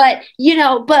 But, you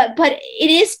know, but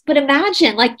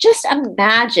imagine, like, just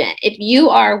imagine if you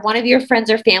are one of your friends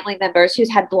or family members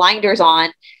who's had blinders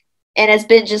on and has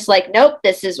been just like, nope,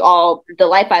 this is all the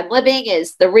life I'm living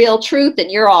is the real truth,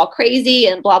 and you're all crazy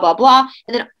and blah, blah, blah.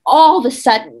 And then all of a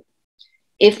sudden,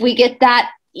 if we get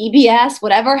that EBS,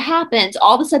 whatever happens,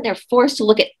 all of a sudden they're forced to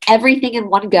look at everything in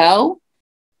one go.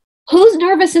 Whose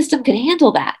nervous system can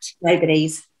handle that?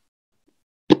 Nobody's.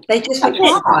 They just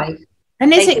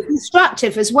And is it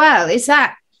constructive as well? Is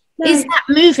that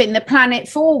moving the planet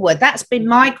forward? That's been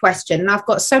my question. And I've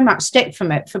got so much stick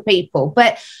from it for people.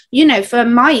 But, you know,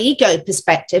 from my ego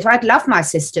perspective, I'd love my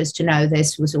sisters to know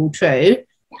this was all true.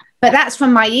 But that's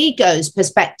from my ego's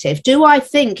perspective. Do I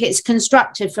think it's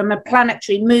constructive from a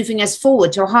planetary moving us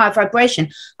forward to a higher vibration?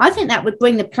 I think that would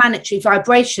bring the planetary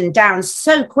vibration down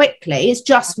so quickly. It's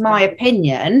just my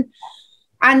opinion.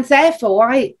 And therefore,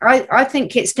 I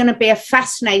think it's going to be a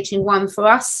fascinating one for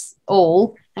us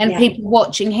all and people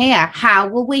watching here. How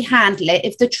will we handle it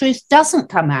if the truth doesn't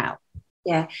come out?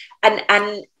 Yeah.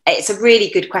 And it's a really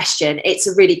good question. It's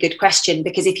a really good question,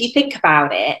 because if you think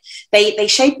about it, they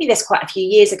showed me this quite a few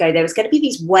years ago. There was going to be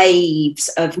these waves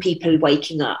of people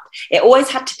waking up. It always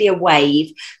had to be a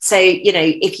wave. So, you know,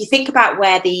 if you think about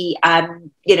where the,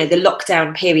 you know, the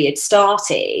lockdown period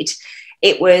started,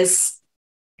 it was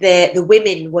the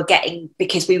women were getting,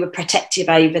 because we were protective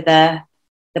over the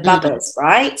bubbers,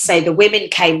 right? So the women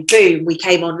came, boom, we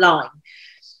came online.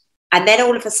 And then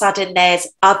all of a sudden there's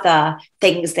other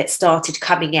things that started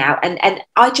coming out. And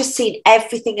I just seen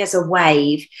everything as a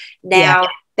wave. Now,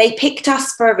 they picked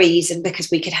us for a reason, because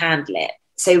we could handle it.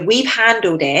 So we've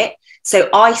handled it. So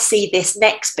I see this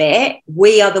next bit.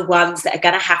 We are the ones that are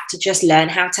going to have to just learn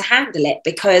how to handle it,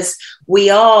 because we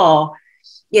are,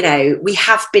 you know, we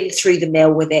have been through the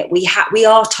mill with it. We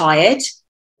are tired.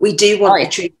 We do want the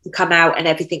truth to come out and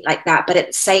everything like that. But at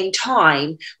the same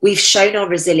time, we've shown our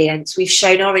resilience, we've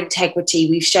shown our integrity,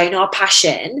 we've shown our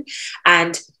passion.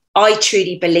 And I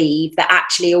truly believe that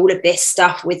actually all of this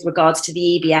stuff with regards to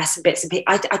the EBS and bits and pieces,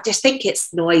 I just think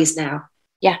it's noise now.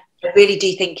 Yeah. I really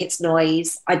do think it's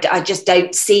noise. I just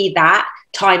don't see that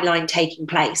timeline taking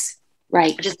place.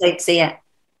 Right. I just don't see it.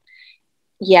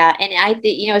 Yeah. And I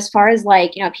think, you know, as far as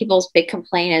like, you know, people's big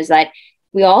complaint is that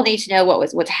we all need to know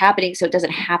what's happening so it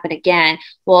doesn't happen again.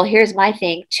 Well, here's my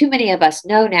thing. Too many of us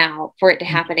know now for it to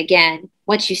happen again.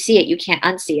 Once you see it, you can't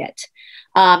unsee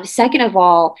it. Second of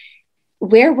all,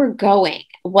 where we're going,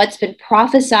 what's been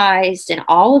prophesized in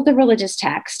all of the religious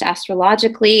texts,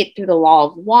 astrologically, through the law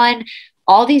of one,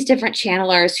 all these different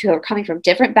channelers who are coming from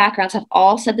different backgrounds have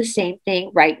all said the same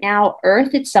thing. Right now,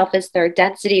 Earth itself is third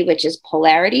density, which is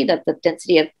polarity, the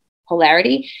density of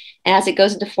polarity. And as it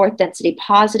goes into fourth density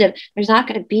positive, there's not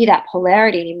going to be that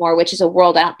polarity anymore, which is a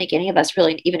world I don't think any of us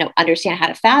really even understand how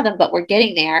to fathom, but we're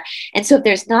getting there. And so if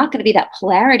there's not going to be that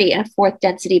polarity in a fourth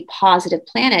density positive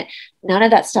planet, none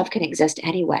of that stuff can exist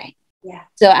anyway. Yeah.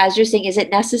 So as you're saying, is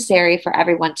it necessary for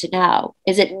everyone to know?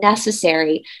 Is it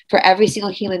necessary for every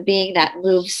single human being that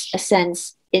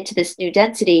ascends into this new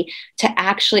density to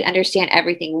actually understand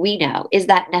everything we know? Is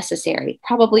that necessary?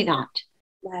 Probably not.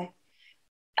 No.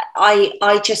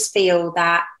 I just feel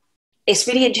that it's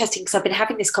really interesting, because I've been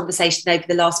having this conversation over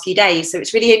the last few days. So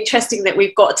it's really interesting that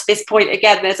we've got to this point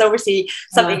again. There's obviously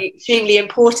something extremely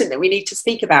important that we need to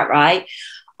speak about, right?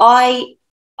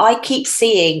 I keep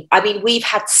seeing, I mean, we've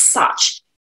had such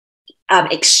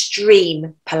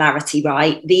extreme polarity,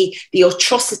 right? The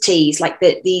atrocities, like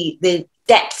the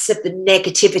depths of the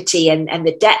negativity and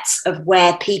the depths of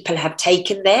where people have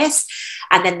taken this,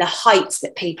 and then the heights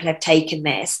that people have taken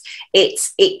this.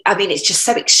 I mean, it's just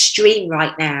so extreme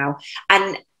right now.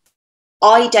 And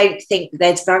I don't think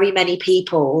there's very many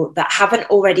people that haven't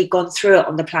already gone through it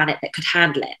on the planet that could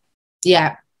handle it.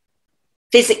 Yeah.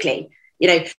 Physically, you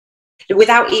know,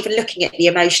 without even looking at the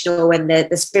emotional and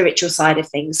the spiritual side of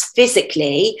things.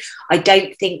 Physically, I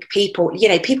don't think people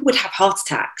would have heart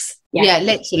attacks. Yeah,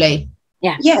 literally.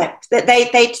 Yeah,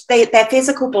 their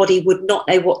physical body would not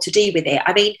know what to do with it.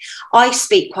 I mean, I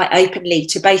speak quite openly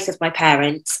to both of my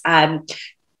parents,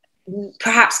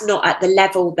 perhaps not at the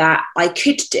level that I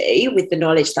could do with the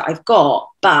knowledge that I've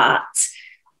got, but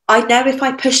I know if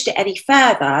I pushed it any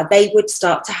further, they would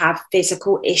start to have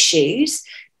physical issues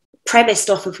premised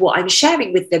off of what I'm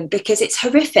sharing with them, because it's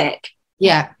horrific.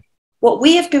 Yeah. What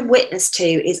we have been witness to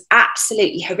is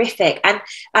absolutely horrific. And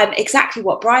exactly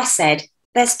what Bryce said,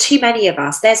 there's too many of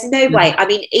us. There's no way. I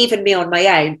mean, even me on my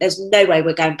own, there's no way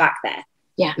we're going back there.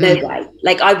 Yeah. No way.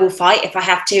 Like, I will fight if I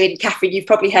have to. And Catherine, you've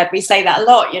probably heard me say that a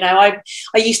lot. You know, I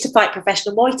used to fight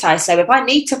professional Muay Thai. So if I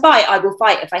need to fight, I will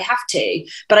fight if I have to.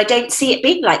 But I don't see it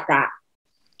being like that.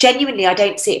 Genuinely, I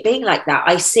don't see it being like that.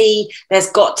 I see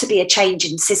there's got to be a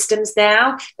change in systems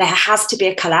now. There has to be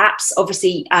a collapse.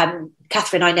 Obviously,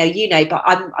 Catherine, I know you know, but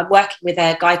I'm working with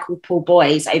a guy called Paul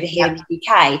Boys over here in the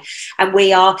UK, and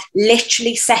we are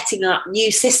literally setting up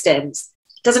new systems.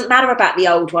 Doesn't matter about the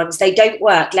old ones. They don't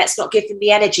work. Let's not give them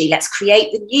the energy. Let's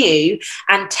create the new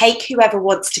and take whoever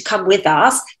wants to come with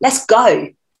us. Let's go.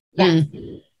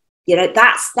 You know,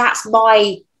 that's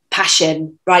my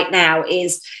passion right now.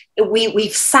 Is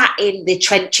we've sat in the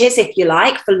trenches, if you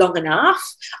like, for long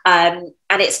enough, and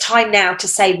it's time now to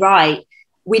say, right,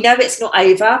 we know it's not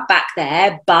over back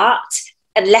there, but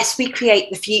unless we create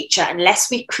the future, unless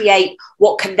we create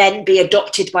what can then be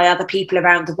adopted by other people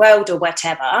around the world or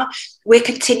whatever, we're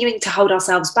continuing to hold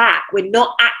ourselves back. We're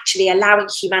not actually allowing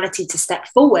humanity to step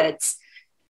forwards.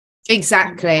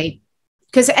 Exactly.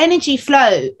 Because energy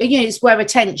flow, you know, is where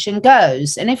attention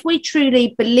goes. And if we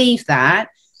truly believe that,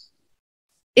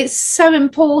 it's so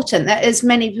important that as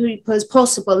many people as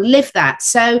possible live that.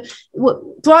 So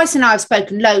Bryce and I have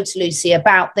spoken loads, Lucy,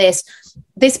 about this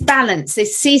balance,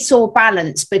 this seesaw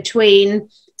balance between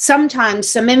sometimes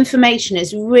some information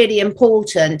is really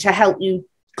important to help you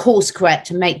course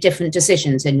correct and make different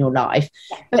decisions in your life.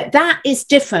 But that is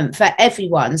different for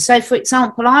everyone. So, for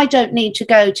example, I don't need to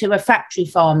go to a factory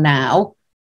farm now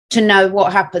to know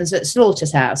what happens at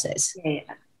slaughterhouses. Yeah.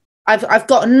 I've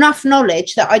got enough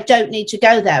knowledge that I don't need to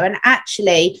go there. And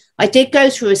actually, I did go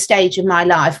through a stage in my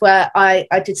life where I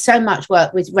did so much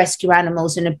work with rescue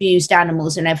animals and abused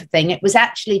animals and everything. It was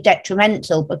actually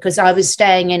detrimental because I was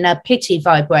staying in a pity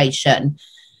vibration.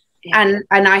 Yeah.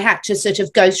 And I had to sort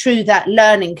of go through that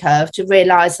learning curve to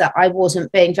realize that I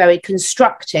wasn't being very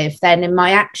constructive then in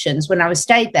my actions when I was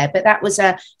stayed there. But that was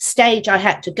a stage I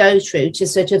had to go through to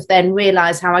sort of then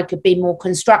realize how I could be more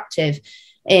constructive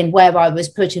in where I was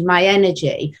putting my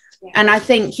energy. Yeah. And I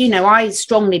think, you know, I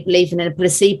strongly believe in a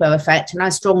placebo effect, and I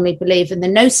strongly believe in the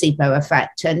nocebo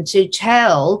effect. And to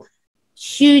tell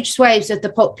huge swathes of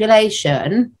the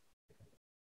population,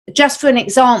 just for an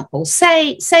example,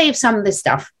 say if some of this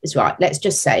stuff is right, let's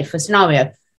just say for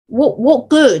scenario, what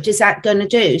good is that going to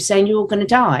do, saying you're all going to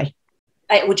die?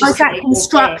 It will just that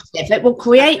constructive. It will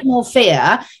create more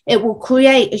fear. It will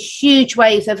create a huge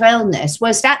wave of illness.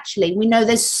 Whereas actually, we know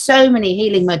there's so many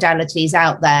healing modalities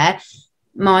out there,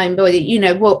 mind, body, you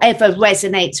know, whatever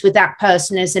resonates with that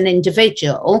person as an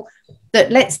individual,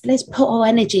 that let's put our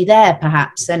energy there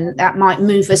perhaps, and that might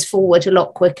move us forward a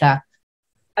lot quicker.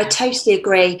 I totally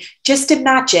agree. Just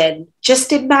imagine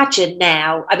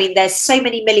now. I mean, there's so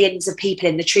many millions of people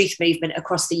in the truth movement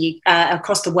across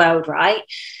the world, right?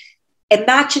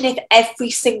 Imagine if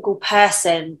every single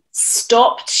person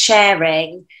stopped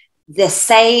sharing the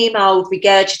same old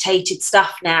regurgitated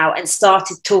stuff now and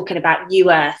started talking about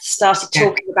New Earth, started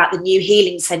talking about the new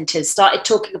healing centers, started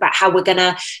talking about how we're going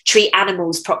to treat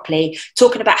animals properly,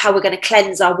 talking about how we're going to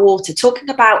cleanse our water, talking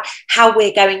about how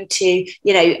we're going to,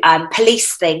 you know,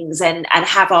 police things and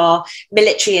have our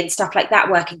military and stuff like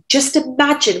that working. Just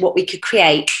imagine what we could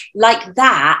create like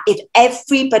that if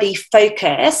everybody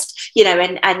focused, you know,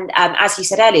 and as you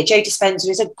said earlier, Joe Dispenza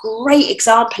is a great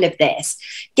example of this.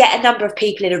 Get a number of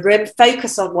people in a room,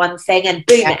 focus on one thing, and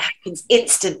boom, it happens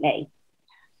instantly.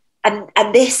 And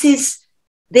this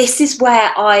is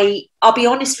where I'll be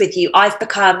honest with you, I've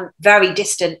become very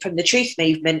distant from the truth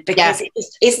movement because it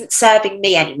just isn't serving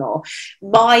me anymore.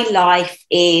 My life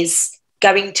is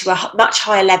going to a much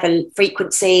higher level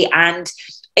frequency, and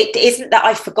it isn't that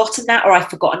I've forgotten that or I've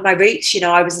forgotten my roots. You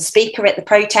know, I was a speaker at the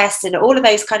protest and all of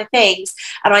those kind of things.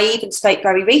 And I even spoke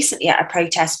very recently at a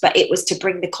protest, but it was to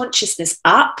bring the consciousness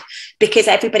up because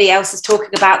everybody else is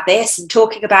talking about this and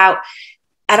talking about,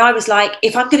 and I was like,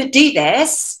 if I'm going to do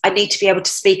this, I need to be able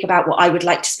to speak about what I would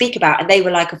like to speak about. And they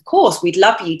were like, of course, we'd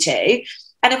love you to.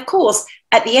 And of course,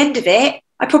 at the end of it,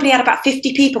 I probably had about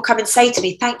 50 people come and say to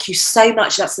me, thank you so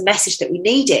much. That's the message that we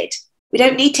needed. We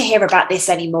don't need to hear about this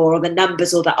anymore, or the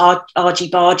numbers, or the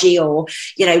argy-bargy, or,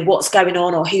 you know, what's going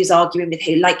on, or who's arguing with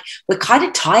who. Like, we're kind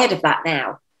of tired of that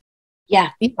now. Yeah.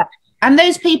 And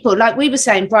those people, like we were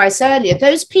saying, Bryce, earlier,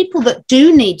 those people that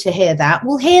do need to hear that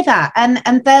will hear that,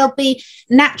 and they'll be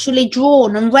naturally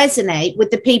drawn and resonate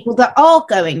with the people that are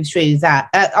going through that,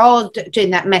 are doing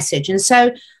that message. And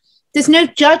so there's no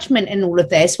judgment in all of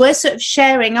this. We're sort of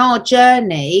sharing our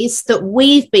journeys that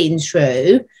we've been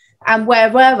through and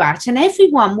where we're at, and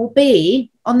everyone will be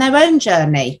on their own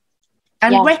journey.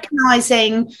 And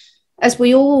recognizing, as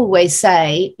we always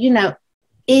say, you know,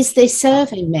 is this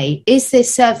serving me? Is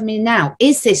this serving me now?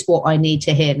 Is this what I need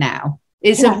to hear now?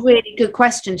 It's a really good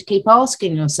question to keep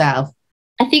asking yourself.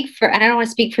 I think and I don't want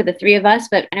to speak for the three of us,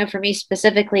 but I know for me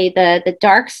specifically, the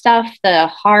dark stuff, the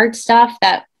hard stuff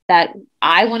that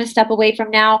I want to step away from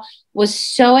now was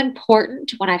so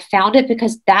important when I found it,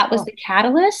 because that was the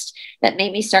catalyst that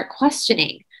made me start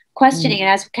questioning. And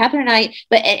as Catherine and I,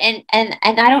 and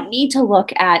I don't need to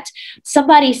look at,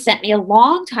 somebody sent me a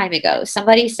long time ago,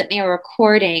 somebody sent me a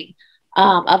recording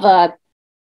of a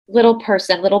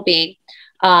little being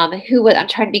who was, I'm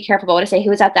trying to be careful about what I say, who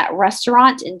was at that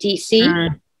restaurant in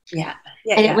DC.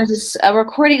 It was a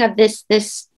recording of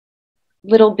this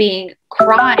little being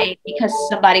crying because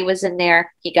somebody was in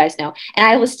there, you guys know. And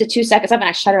I listened to 2 seconds of it and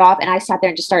I shut it off, and I sat there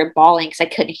and just started bawling because I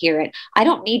couldn't hear it. I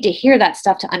don't need to hear that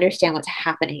stuff to understand what's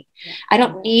happening. I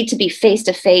don't need to be face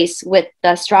to face with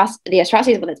the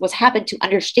atrocities, what's happened, to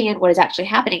understand what is actually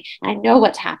happening. And I know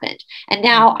what's happened. And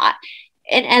now,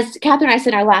 and as Catherine and I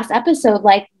said in our last episode,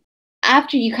 like,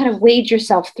 after you kind of wade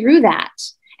yourself through that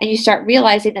and you start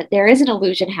realizing that there is an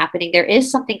illusion happening, there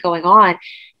is something going on,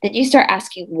 then you start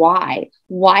asking why.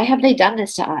 Why have they done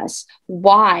this to us?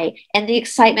 Why? And the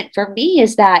excitement for me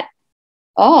is that,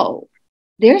 oh,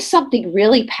 there's something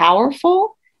really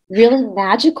powerful, really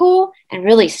magical, and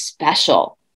really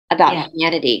special about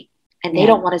humanity. And they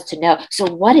don't want us to know.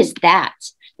 So what is that?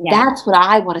 That's what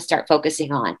I want to start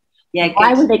focusing on.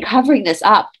 Why were they covering this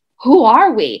up? Who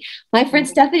are we? My friend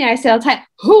Stephanie and I say all the time,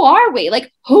 who are we?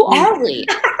 Like, who are we?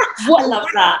 I love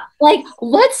that. Like,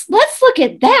 let's look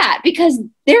at that, because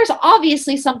there's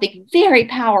obviously something very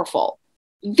powerful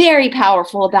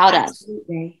about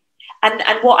Absolutely. us.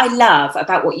 And what I love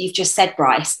about what you've just said,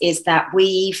 Bryce, is that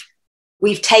we've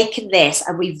taken this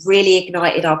and we've really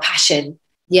ignited our passion.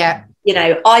 Yeah. You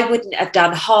know, I wouldn't have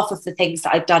done half of the things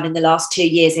that I've done in the last 2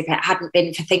 years if it hadn't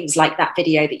been for things like that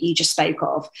video that you just spoke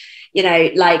of. You know,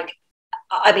 like,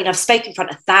 I mean, I've spoken in front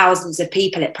of thousands of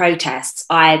people at protests.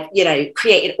 I've, you know,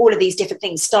 created all of these different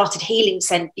things, started healing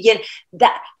centers. You know,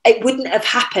 that it wouldn't have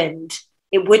happened.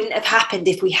 It wouldn't have happened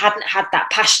if we hadn't had that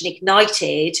passion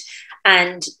ignited.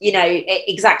 And, you know,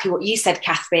 exactly what you said,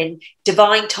 Catherine,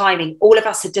 divine timing. All of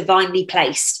us are divinely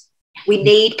placed. We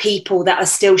need people that are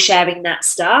still sharing that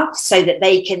stuff so that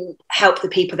they can help the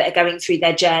people that are going through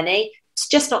their journey. It's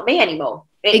just not me anymore.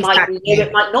 It might be you,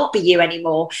 it might not be you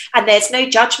anymore. And there's no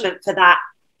judgment for that,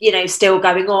 you know, still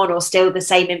going on or still the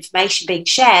same information being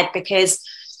shared, because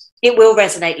it will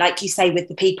resonate, like you say, with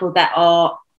the people that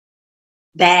are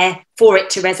there for it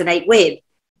to resonate with.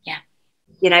 Yeah.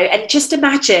 You know, and just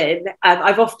imagine,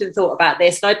 I've often thought about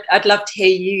this, and I'd love to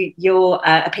hear your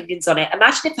opinions on it.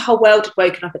 Imagine if the whole world had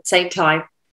woken up at the same time.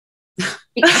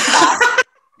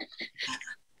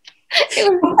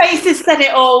 Your faces said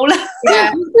it all.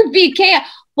 Yeah. It would be chaos.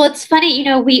 Well, it's funny, you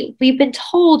know, we've been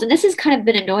told, and this has kind of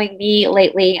been annoying me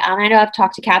lately. I know I've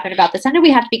talked to Catherine about this. I know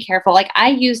we have to be careful. Like, I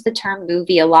use the term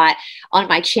movie a lot on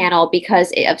my channel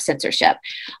because of censorship.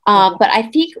 But I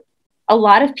think a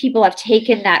lot of people have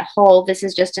taken that whole, this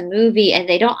is just a movie, and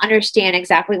they don't understand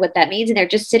exactly what that means. And they're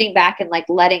just sitting back and like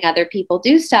letting other people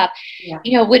do stuff. Yeah.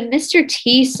 You know, when Mr.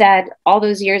 T said all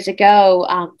those years ago,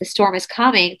 the storm is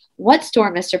coming. What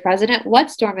storm, Mr. President? What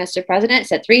storm, Mr. President? It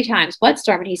said 3 times, what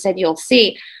storm? And he said, you'll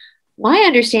see. My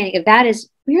understanding of that is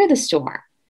we're the storm.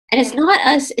 And it's not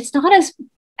us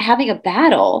having a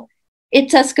battle.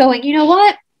 It's us going, you know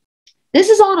what? This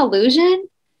is all an illusion.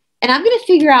 And I'm going to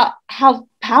figure out how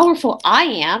powerful I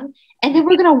am. And then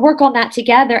we're going to work on that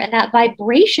together. And that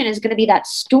vibration is going to be that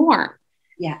storm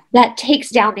that takes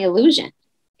down the illusion.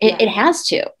 It has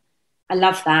to. I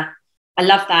love that. I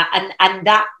love that. And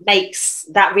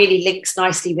that really links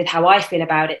nicely with how I feel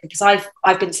about it, because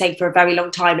I've been saying for a very long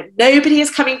time, nobody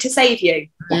is coming to save you.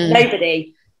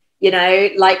 Nobody. You know,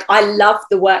 like, I love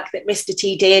the work that Mr.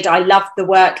 T did. I love the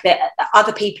work that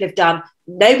other people have done.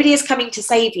 Nobody is coming to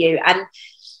save you. And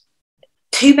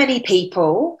too many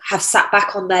people have sat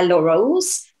back on their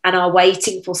laurels and are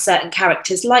waiting for certain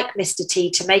characters like Mr.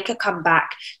 T to make a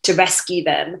comeback to rescue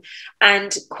them.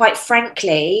 And quite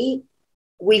frankly,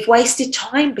 we've wasted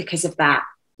time because of that.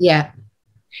 Yeah.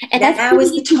 And now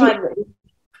is the time.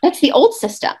 That's the old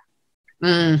system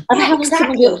of having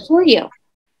someone do it for you.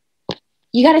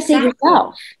 You got to save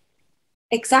yourself.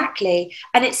 Exactly.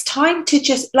 And it's time to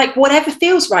just, like, whatever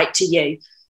feels right to you.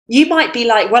 You might be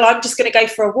like, well, I'm just going to go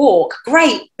for a walk.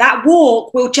 Great. That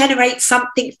walk will generate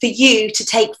something for you to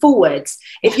take forwards.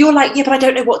 If you're like, yeah, but I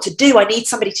don't know what to do, I need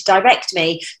somebody to direct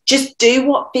me, just do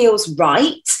what feels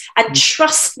right. And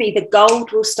trust me, the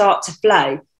gold will start to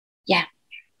flow. Yeah.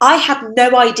 I had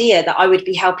no idea that I would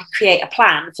be helping create a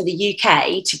plan for the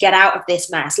UK to get out of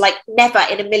this mess. Like, never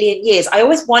in a million years. I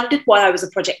always wondered why I was a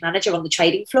project manager on the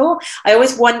trading floor. I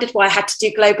always wondered why I had to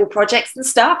do global projects and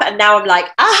stuff. And now I'm like,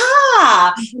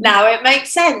 aha, now it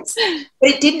makes sense. But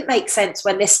it didn't make sense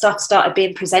when this stuff started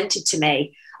being presented to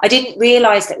me. I didn't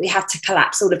realize that we had to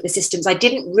collapse all of the systems. I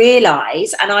didn't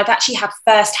realize, and I've actually had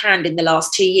firsthand in the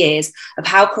last 2 years of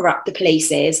how corrupt the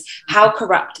police is, how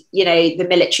corrupt, you know, the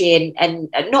military and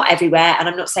not everywhere. And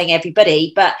I'm not saying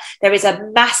everybody, but there is a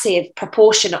massive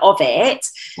proportion of it.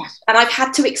 And I've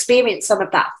had to experience some of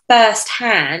that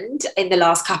firsthand in the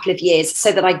last couple of years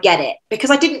so that I get it, because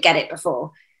I didn't get it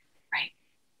before.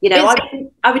 You know,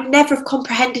 I would never have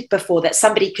comprehended before that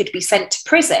somebody could be sent to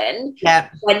prison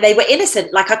when they were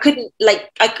innocent. Like,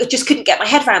 I just couldn't get my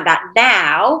head around that.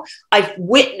 Now I've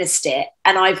witnessed it,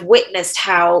 and I've witnessed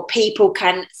how people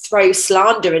can throw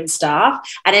slander and stuff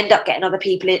and end up getting other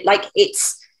people in. Like,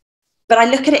 but I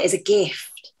look at it as a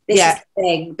gift. This is the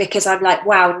thing, because I'm like,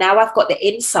 wow, now I've got the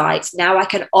insights. Now I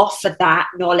can offer that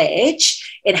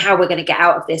knowledge in how we're going to get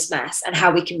out of this mess and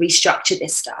how we can restructure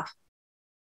this stuff.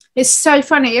 It's so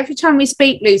funny. Every time we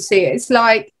speak, Lucy, it's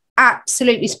like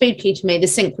absolutely spooky to me, the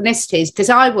synchronicities, because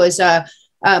I was a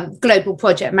global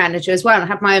project manager as well, and I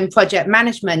had my own project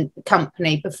management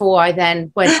company before I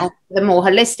then went on to the more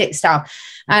holistic stuff.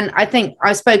 And I think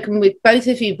I've spoken with both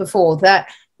of you before that,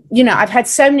 you know, I've had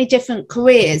so many different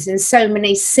careers and so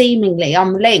many seemingly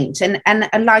unlinked. And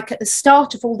like at the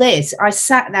start of all this, I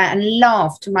sat there and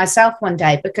laughed to myself one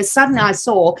day, because suddenly I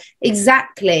saw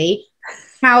exactly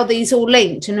how these all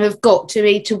linked and have got to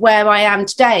me to where I am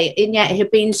today, and yet it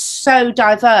had been so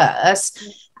diverse.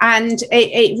 And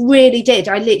it really did.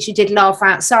 I literally did laugh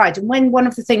outside. And when one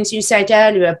of the things you said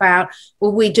earlier about,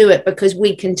 well, we do it because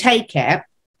we can take it,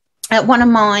 one of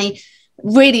my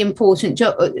really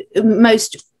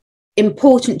most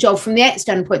important job from the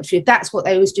external point of view, that's what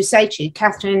they always just say to you,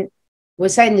 Catherine, we're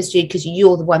saying this to you because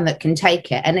you're the one that can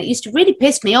take it. And it used to really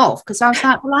piss me off, because I was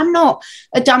like, well, I'm not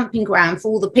a dumping ground for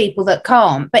all the people that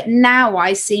can't. But now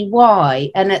I see why.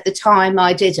 And at the time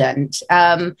I didn't.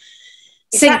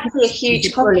 It's actually a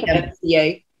huge compliment for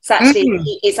you.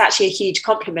 It's actually a huge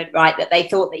compliment, right? That they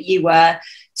thought that you were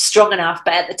strong enough,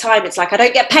 but at the time it's like, I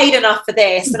don't get paid enough for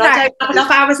this, and I don't have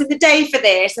enough hours in the day for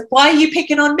this, and why are you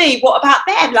picking on me? What about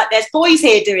them? Like, there's boys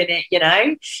here doing it, you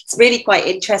know. It's really quite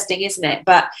interesting, isn't it?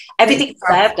 But everything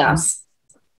served us.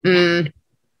 It's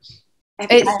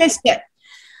just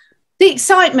the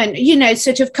excitement, you know,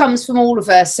 sort of comes from all of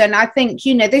us. And I think,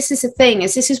 you know, this is the thing,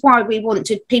 is this is why we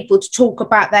wanted people to talk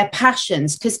about their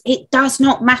passions, because it does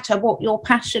not matter what your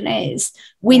passion is.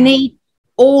 We need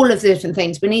all of the different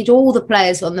things. We need all the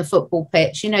players on the football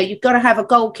pitch. You know, you've got to have a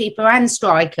goalkeeper and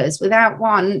strikers. Without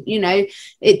one, you know,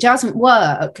 it doesn't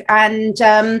work. And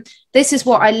this is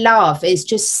what I love, is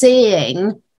just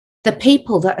seeing the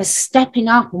people that are stepping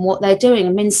up and what they're doing.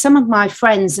 I mean, some of my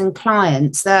friends and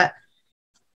clients, that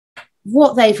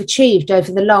what they've achieved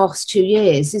over the last 2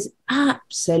 years is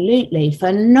absolutely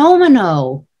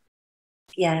phenomenal.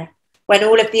 Yeah. When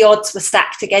all of the odds were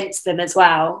stacked against them as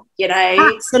well, you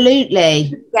know.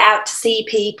 Absolutely. Get out to see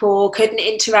people, couldn't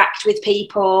interact with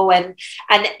people, and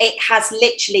it has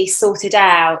literally sorted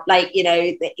out, like, you know,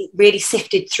 it really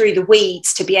sifted through the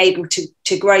weeds to be able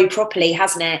to grow properly,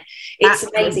 hasn't it? It's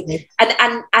amazing.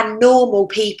 And normal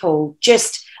people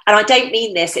just, and I don't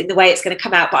mean this in the way it's going to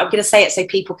come out, but I'm going to say it so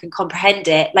people can comprehend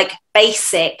it, like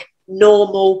basic,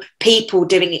 normal people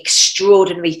doing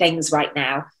extraordinary things right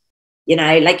now. You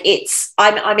know, like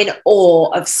I'm in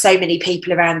awe of so many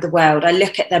people around the world. I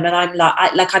look at them and I'm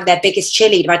like I'm their biggest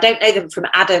cheerleader. I don't know them from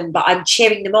Adam, but I'm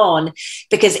cheering them on,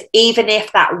 because even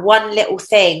if that one little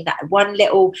thing, that one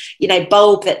little, you know,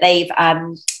 bulb that they've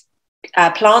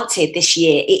planted this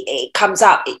year, it comes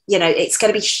up, you know, it's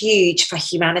going to be huge for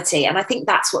humanity. And I think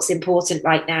that's what's important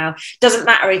right now. Doesn't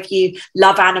matter if you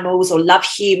love animals or love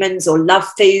humans or love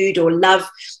food or love,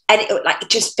 and like,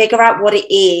 just figure out what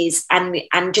it is and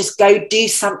just go do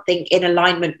something in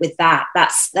alignment with that.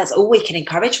 That's all we can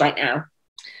encourage right now.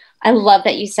 I love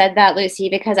that you said that, Lucy,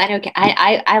 because I know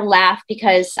I laugh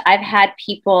because I've had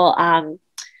people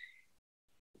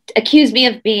accuse me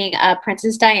of being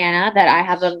Princess Diana, that I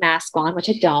have a mask on, which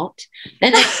I don't.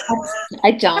 Then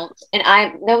I don't, and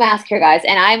I'm no mask here, guys,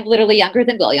 and I'm literally younger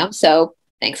than William, so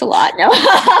thanks a lot. No,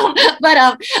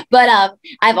 but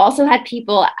I've also had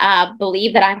people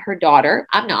believe that I'm her daughter.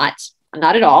 I'm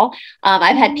not at all.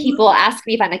 I've had people ask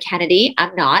me if I'm a Kennedy.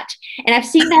 I'm not. And I've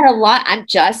seen that a lot. I'm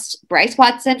just Bryce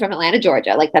Watson from Atlanta,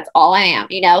 Georgia. Like, that's all I am,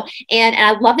 you know? And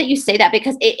I love that you say that,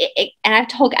 because and I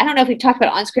don't know if we've talked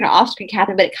about it on screen or off screen,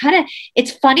 Catherine, but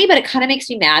it's funny, but it kind of makes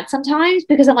me mad sometimes,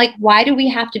 because I'm like, why do we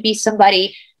have to be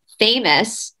somebody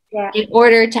famous in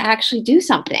order to actually do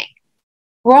something?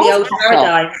 We're all the old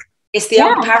paradigm. It's the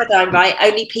old paradigm, right?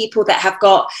 Only people that have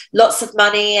got lots of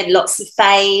money and lots of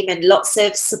fame and lots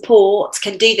of support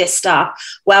can do this stuff.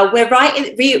 Well, we're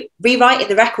rewriting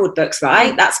the record books,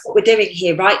 right? That's what we're doing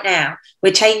here right now.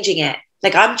 We're changing it.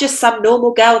 Like, I'm just some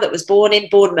normal girl that was born in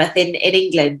Bournemouth in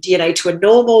England, you know, to a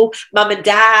normal mum and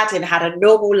dad, and had a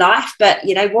normal life. But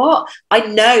you know what? I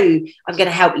know I'm going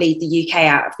to help lead the UK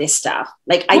out of this stuff.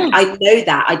 Like, I know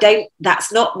that.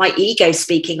 That's not my ego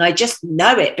speaking. I just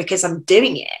know it because I'm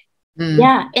doing it.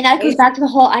 Yeah. And that goes back to the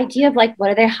whole idea of, like,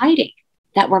 what are they hiding?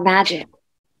 That we're magic.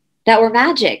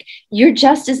 You're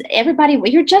just as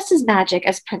magic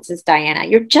as Princess Diana.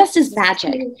 You're just as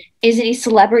magic as any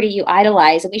celebrity you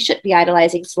idolize. And we shouldn't be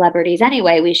idolizing celebrities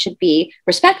anyway. We should be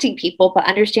respecting people, but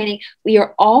understanding we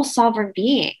are all sovereign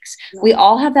beings. Yeah. We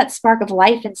all have that spark of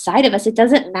life inside of us. It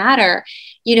doesn't matter,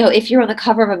 you know, if you're on the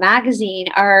cover of a magazine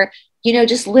or, you know,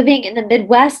 just living in the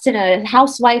Midwest and a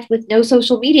housewife with no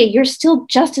social media, you're still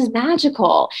just as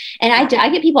magical. And I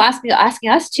get people asking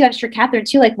us too, I'm sure Catherine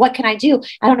too, like, what can I do?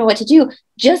 I don't know what to do.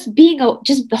 Just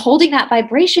holding that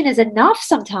vibration is enough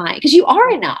sometimes, because you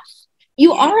are enough.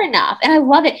 You are enough. And I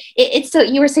love it. It's so,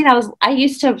 you were saying I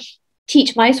used to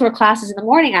teach Mysore classes in the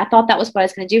morning. I thought that was what I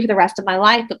was going to do for the rest of my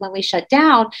life. But when we shut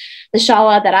down, the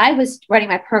shala that I was running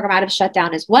my program out of shut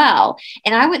down as well.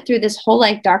 And I went through this whole,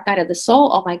 like, dark night of the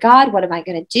soul. Oh my God, what am I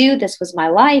going to do? This was my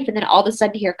life. And then all of a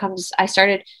sudden I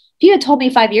started you had told me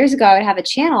 5 years ago I would have a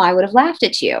channel, I would have laughed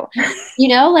at you. You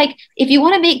know, like if you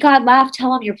want to make God laugh,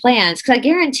 tell him your plans. Because I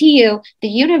guarantee you the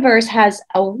universe has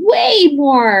a way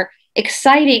more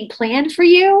exciting plan for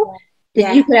you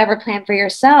than you could ever plan for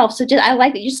yourself. So just, I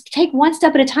like that you just take one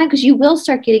step at a time, because you will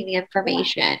start getting the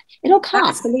information. It'll come.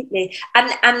 Absolutely.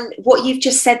 And what you've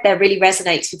just said there really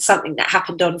resonates with something that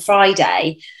happened on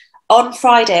Friday. On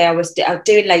Friday, I was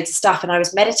doing loads of stuff and I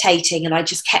was meditating, and I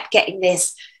just kept getting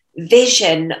this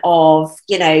vision of,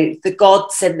 you know, the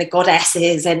gods and the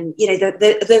goddesses and, you know,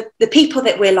 the people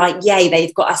that we're like, yay,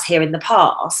 they've got us here in the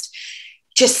past,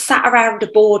 just sat around a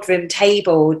boardroom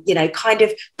table, you know, kind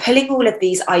of pulling all of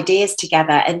these ideas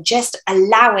together and just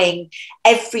allowing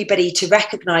everybody to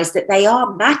recognize that they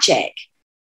are magic.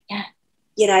 Yeah.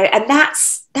 You know, and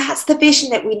that's the vision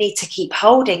that we need to keep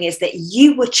holding, is that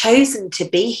you were chosen to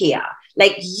be here.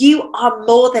 Like, you are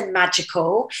more than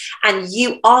magical, and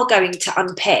you are going to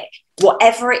unpick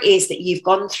whatever it is that you've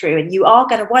gone through, and you are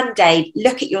going to one day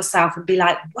look at yourself and be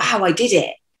like, wow, I did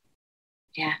it.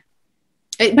 Yeah.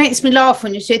 It makes me laugh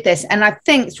when you said this. And I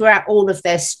think throughout all of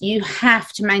this, you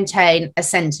have to maintain a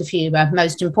sense of humour,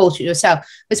 most important yourself.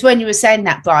 Because when you were saying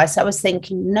that, Bryce, I was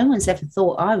thinking, no one's ever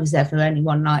thought I was ever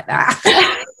anyone like that.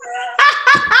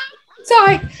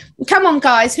 So, come on,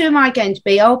 guys, who am I going to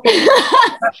be? I'll be.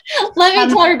 Let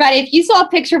me tell everybody, if you saw a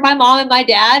picture of my mom and my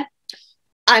dad,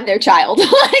 I'm their child.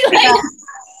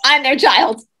 I'm their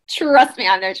child. Trust me,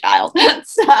 I'm their child.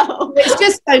 So it's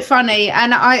just so funny.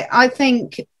 And I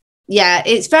think, yeah,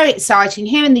 it's very exciting.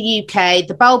 Here in the UK,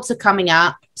 the bulbs are coming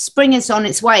up. Spring is on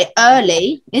its way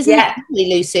early, isn't it,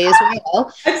 Lucy, as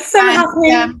well? I'm so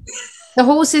happy. The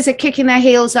horses are kicking their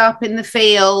heels up in the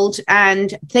field,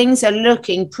 and things are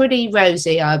looking pretty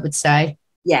rosy, I would say.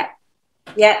 Yeah.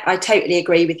 Yeah, I totally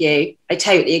agree with you. I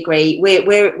totally agree.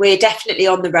 We're definitely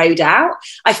on the road out.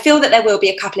 I feel that there will be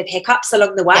a couple of hiccups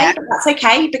along the way, but that's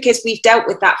okay, because we've dealt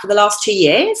with that for the last 2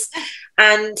 years.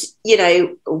 And, you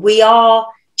know, we are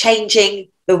changing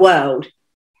the world.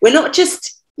 We're not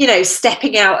just, you know,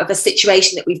 stepping out of a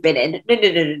situation that we've been in.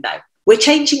 No. We're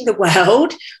changing the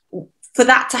world. For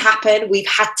that to happen, we've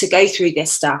had to go through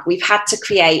this stuff. We've had to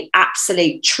create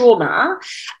absolute trauma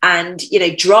and, you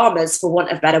know, dramas, for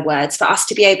want of better words, for us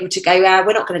to be able to go,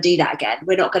 we're not going to do that again.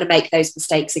 We're not going to make those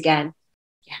mistakes again.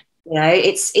 Yeah. You know,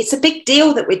 it's a big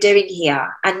deal that we're doing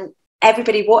here. And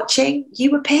everybody watching,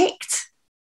 you were picked.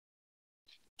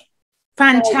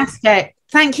 Fantastic.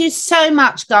 Thank you so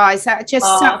much, guys. That just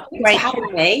such great.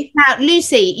 Having me. Now,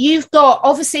 Lucy, you've got,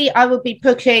 obviously, I will be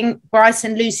putting Bryce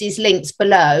and Lucy's links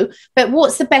below, but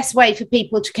what's the best way for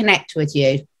people to connect with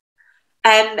you?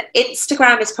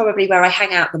 Instagram is probably where I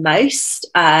hang out the most.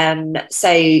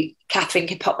 So Catherine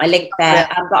can pop my link there,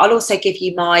 but I'll also give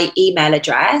you my email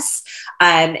address.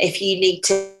 If you need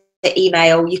to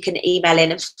email, you can email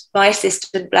in, and my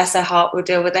assistant, bless her heart, will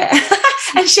deal with it.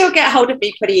 And she'll get hold of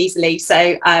me pretty easily.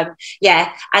 So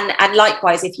yeah, and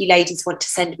likewise, if you ladies want to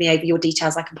send me over your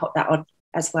details, I can pop that on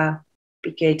as well.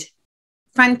 Be good.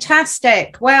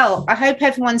 Fantastic. Well, I hope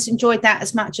everyone's enjoyed that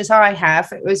as much as I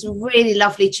have. It was a really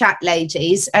lovely chat,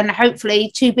 ladies, and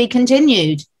hopefully to be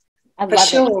continued. For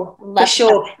sure.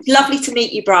 Lovely to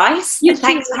meet you, Bryce. And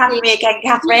thanks for having me again,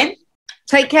 Catherine.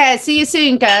 Take care. See you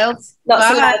soon, girls.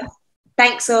 Lots of love.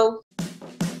 Thanks all.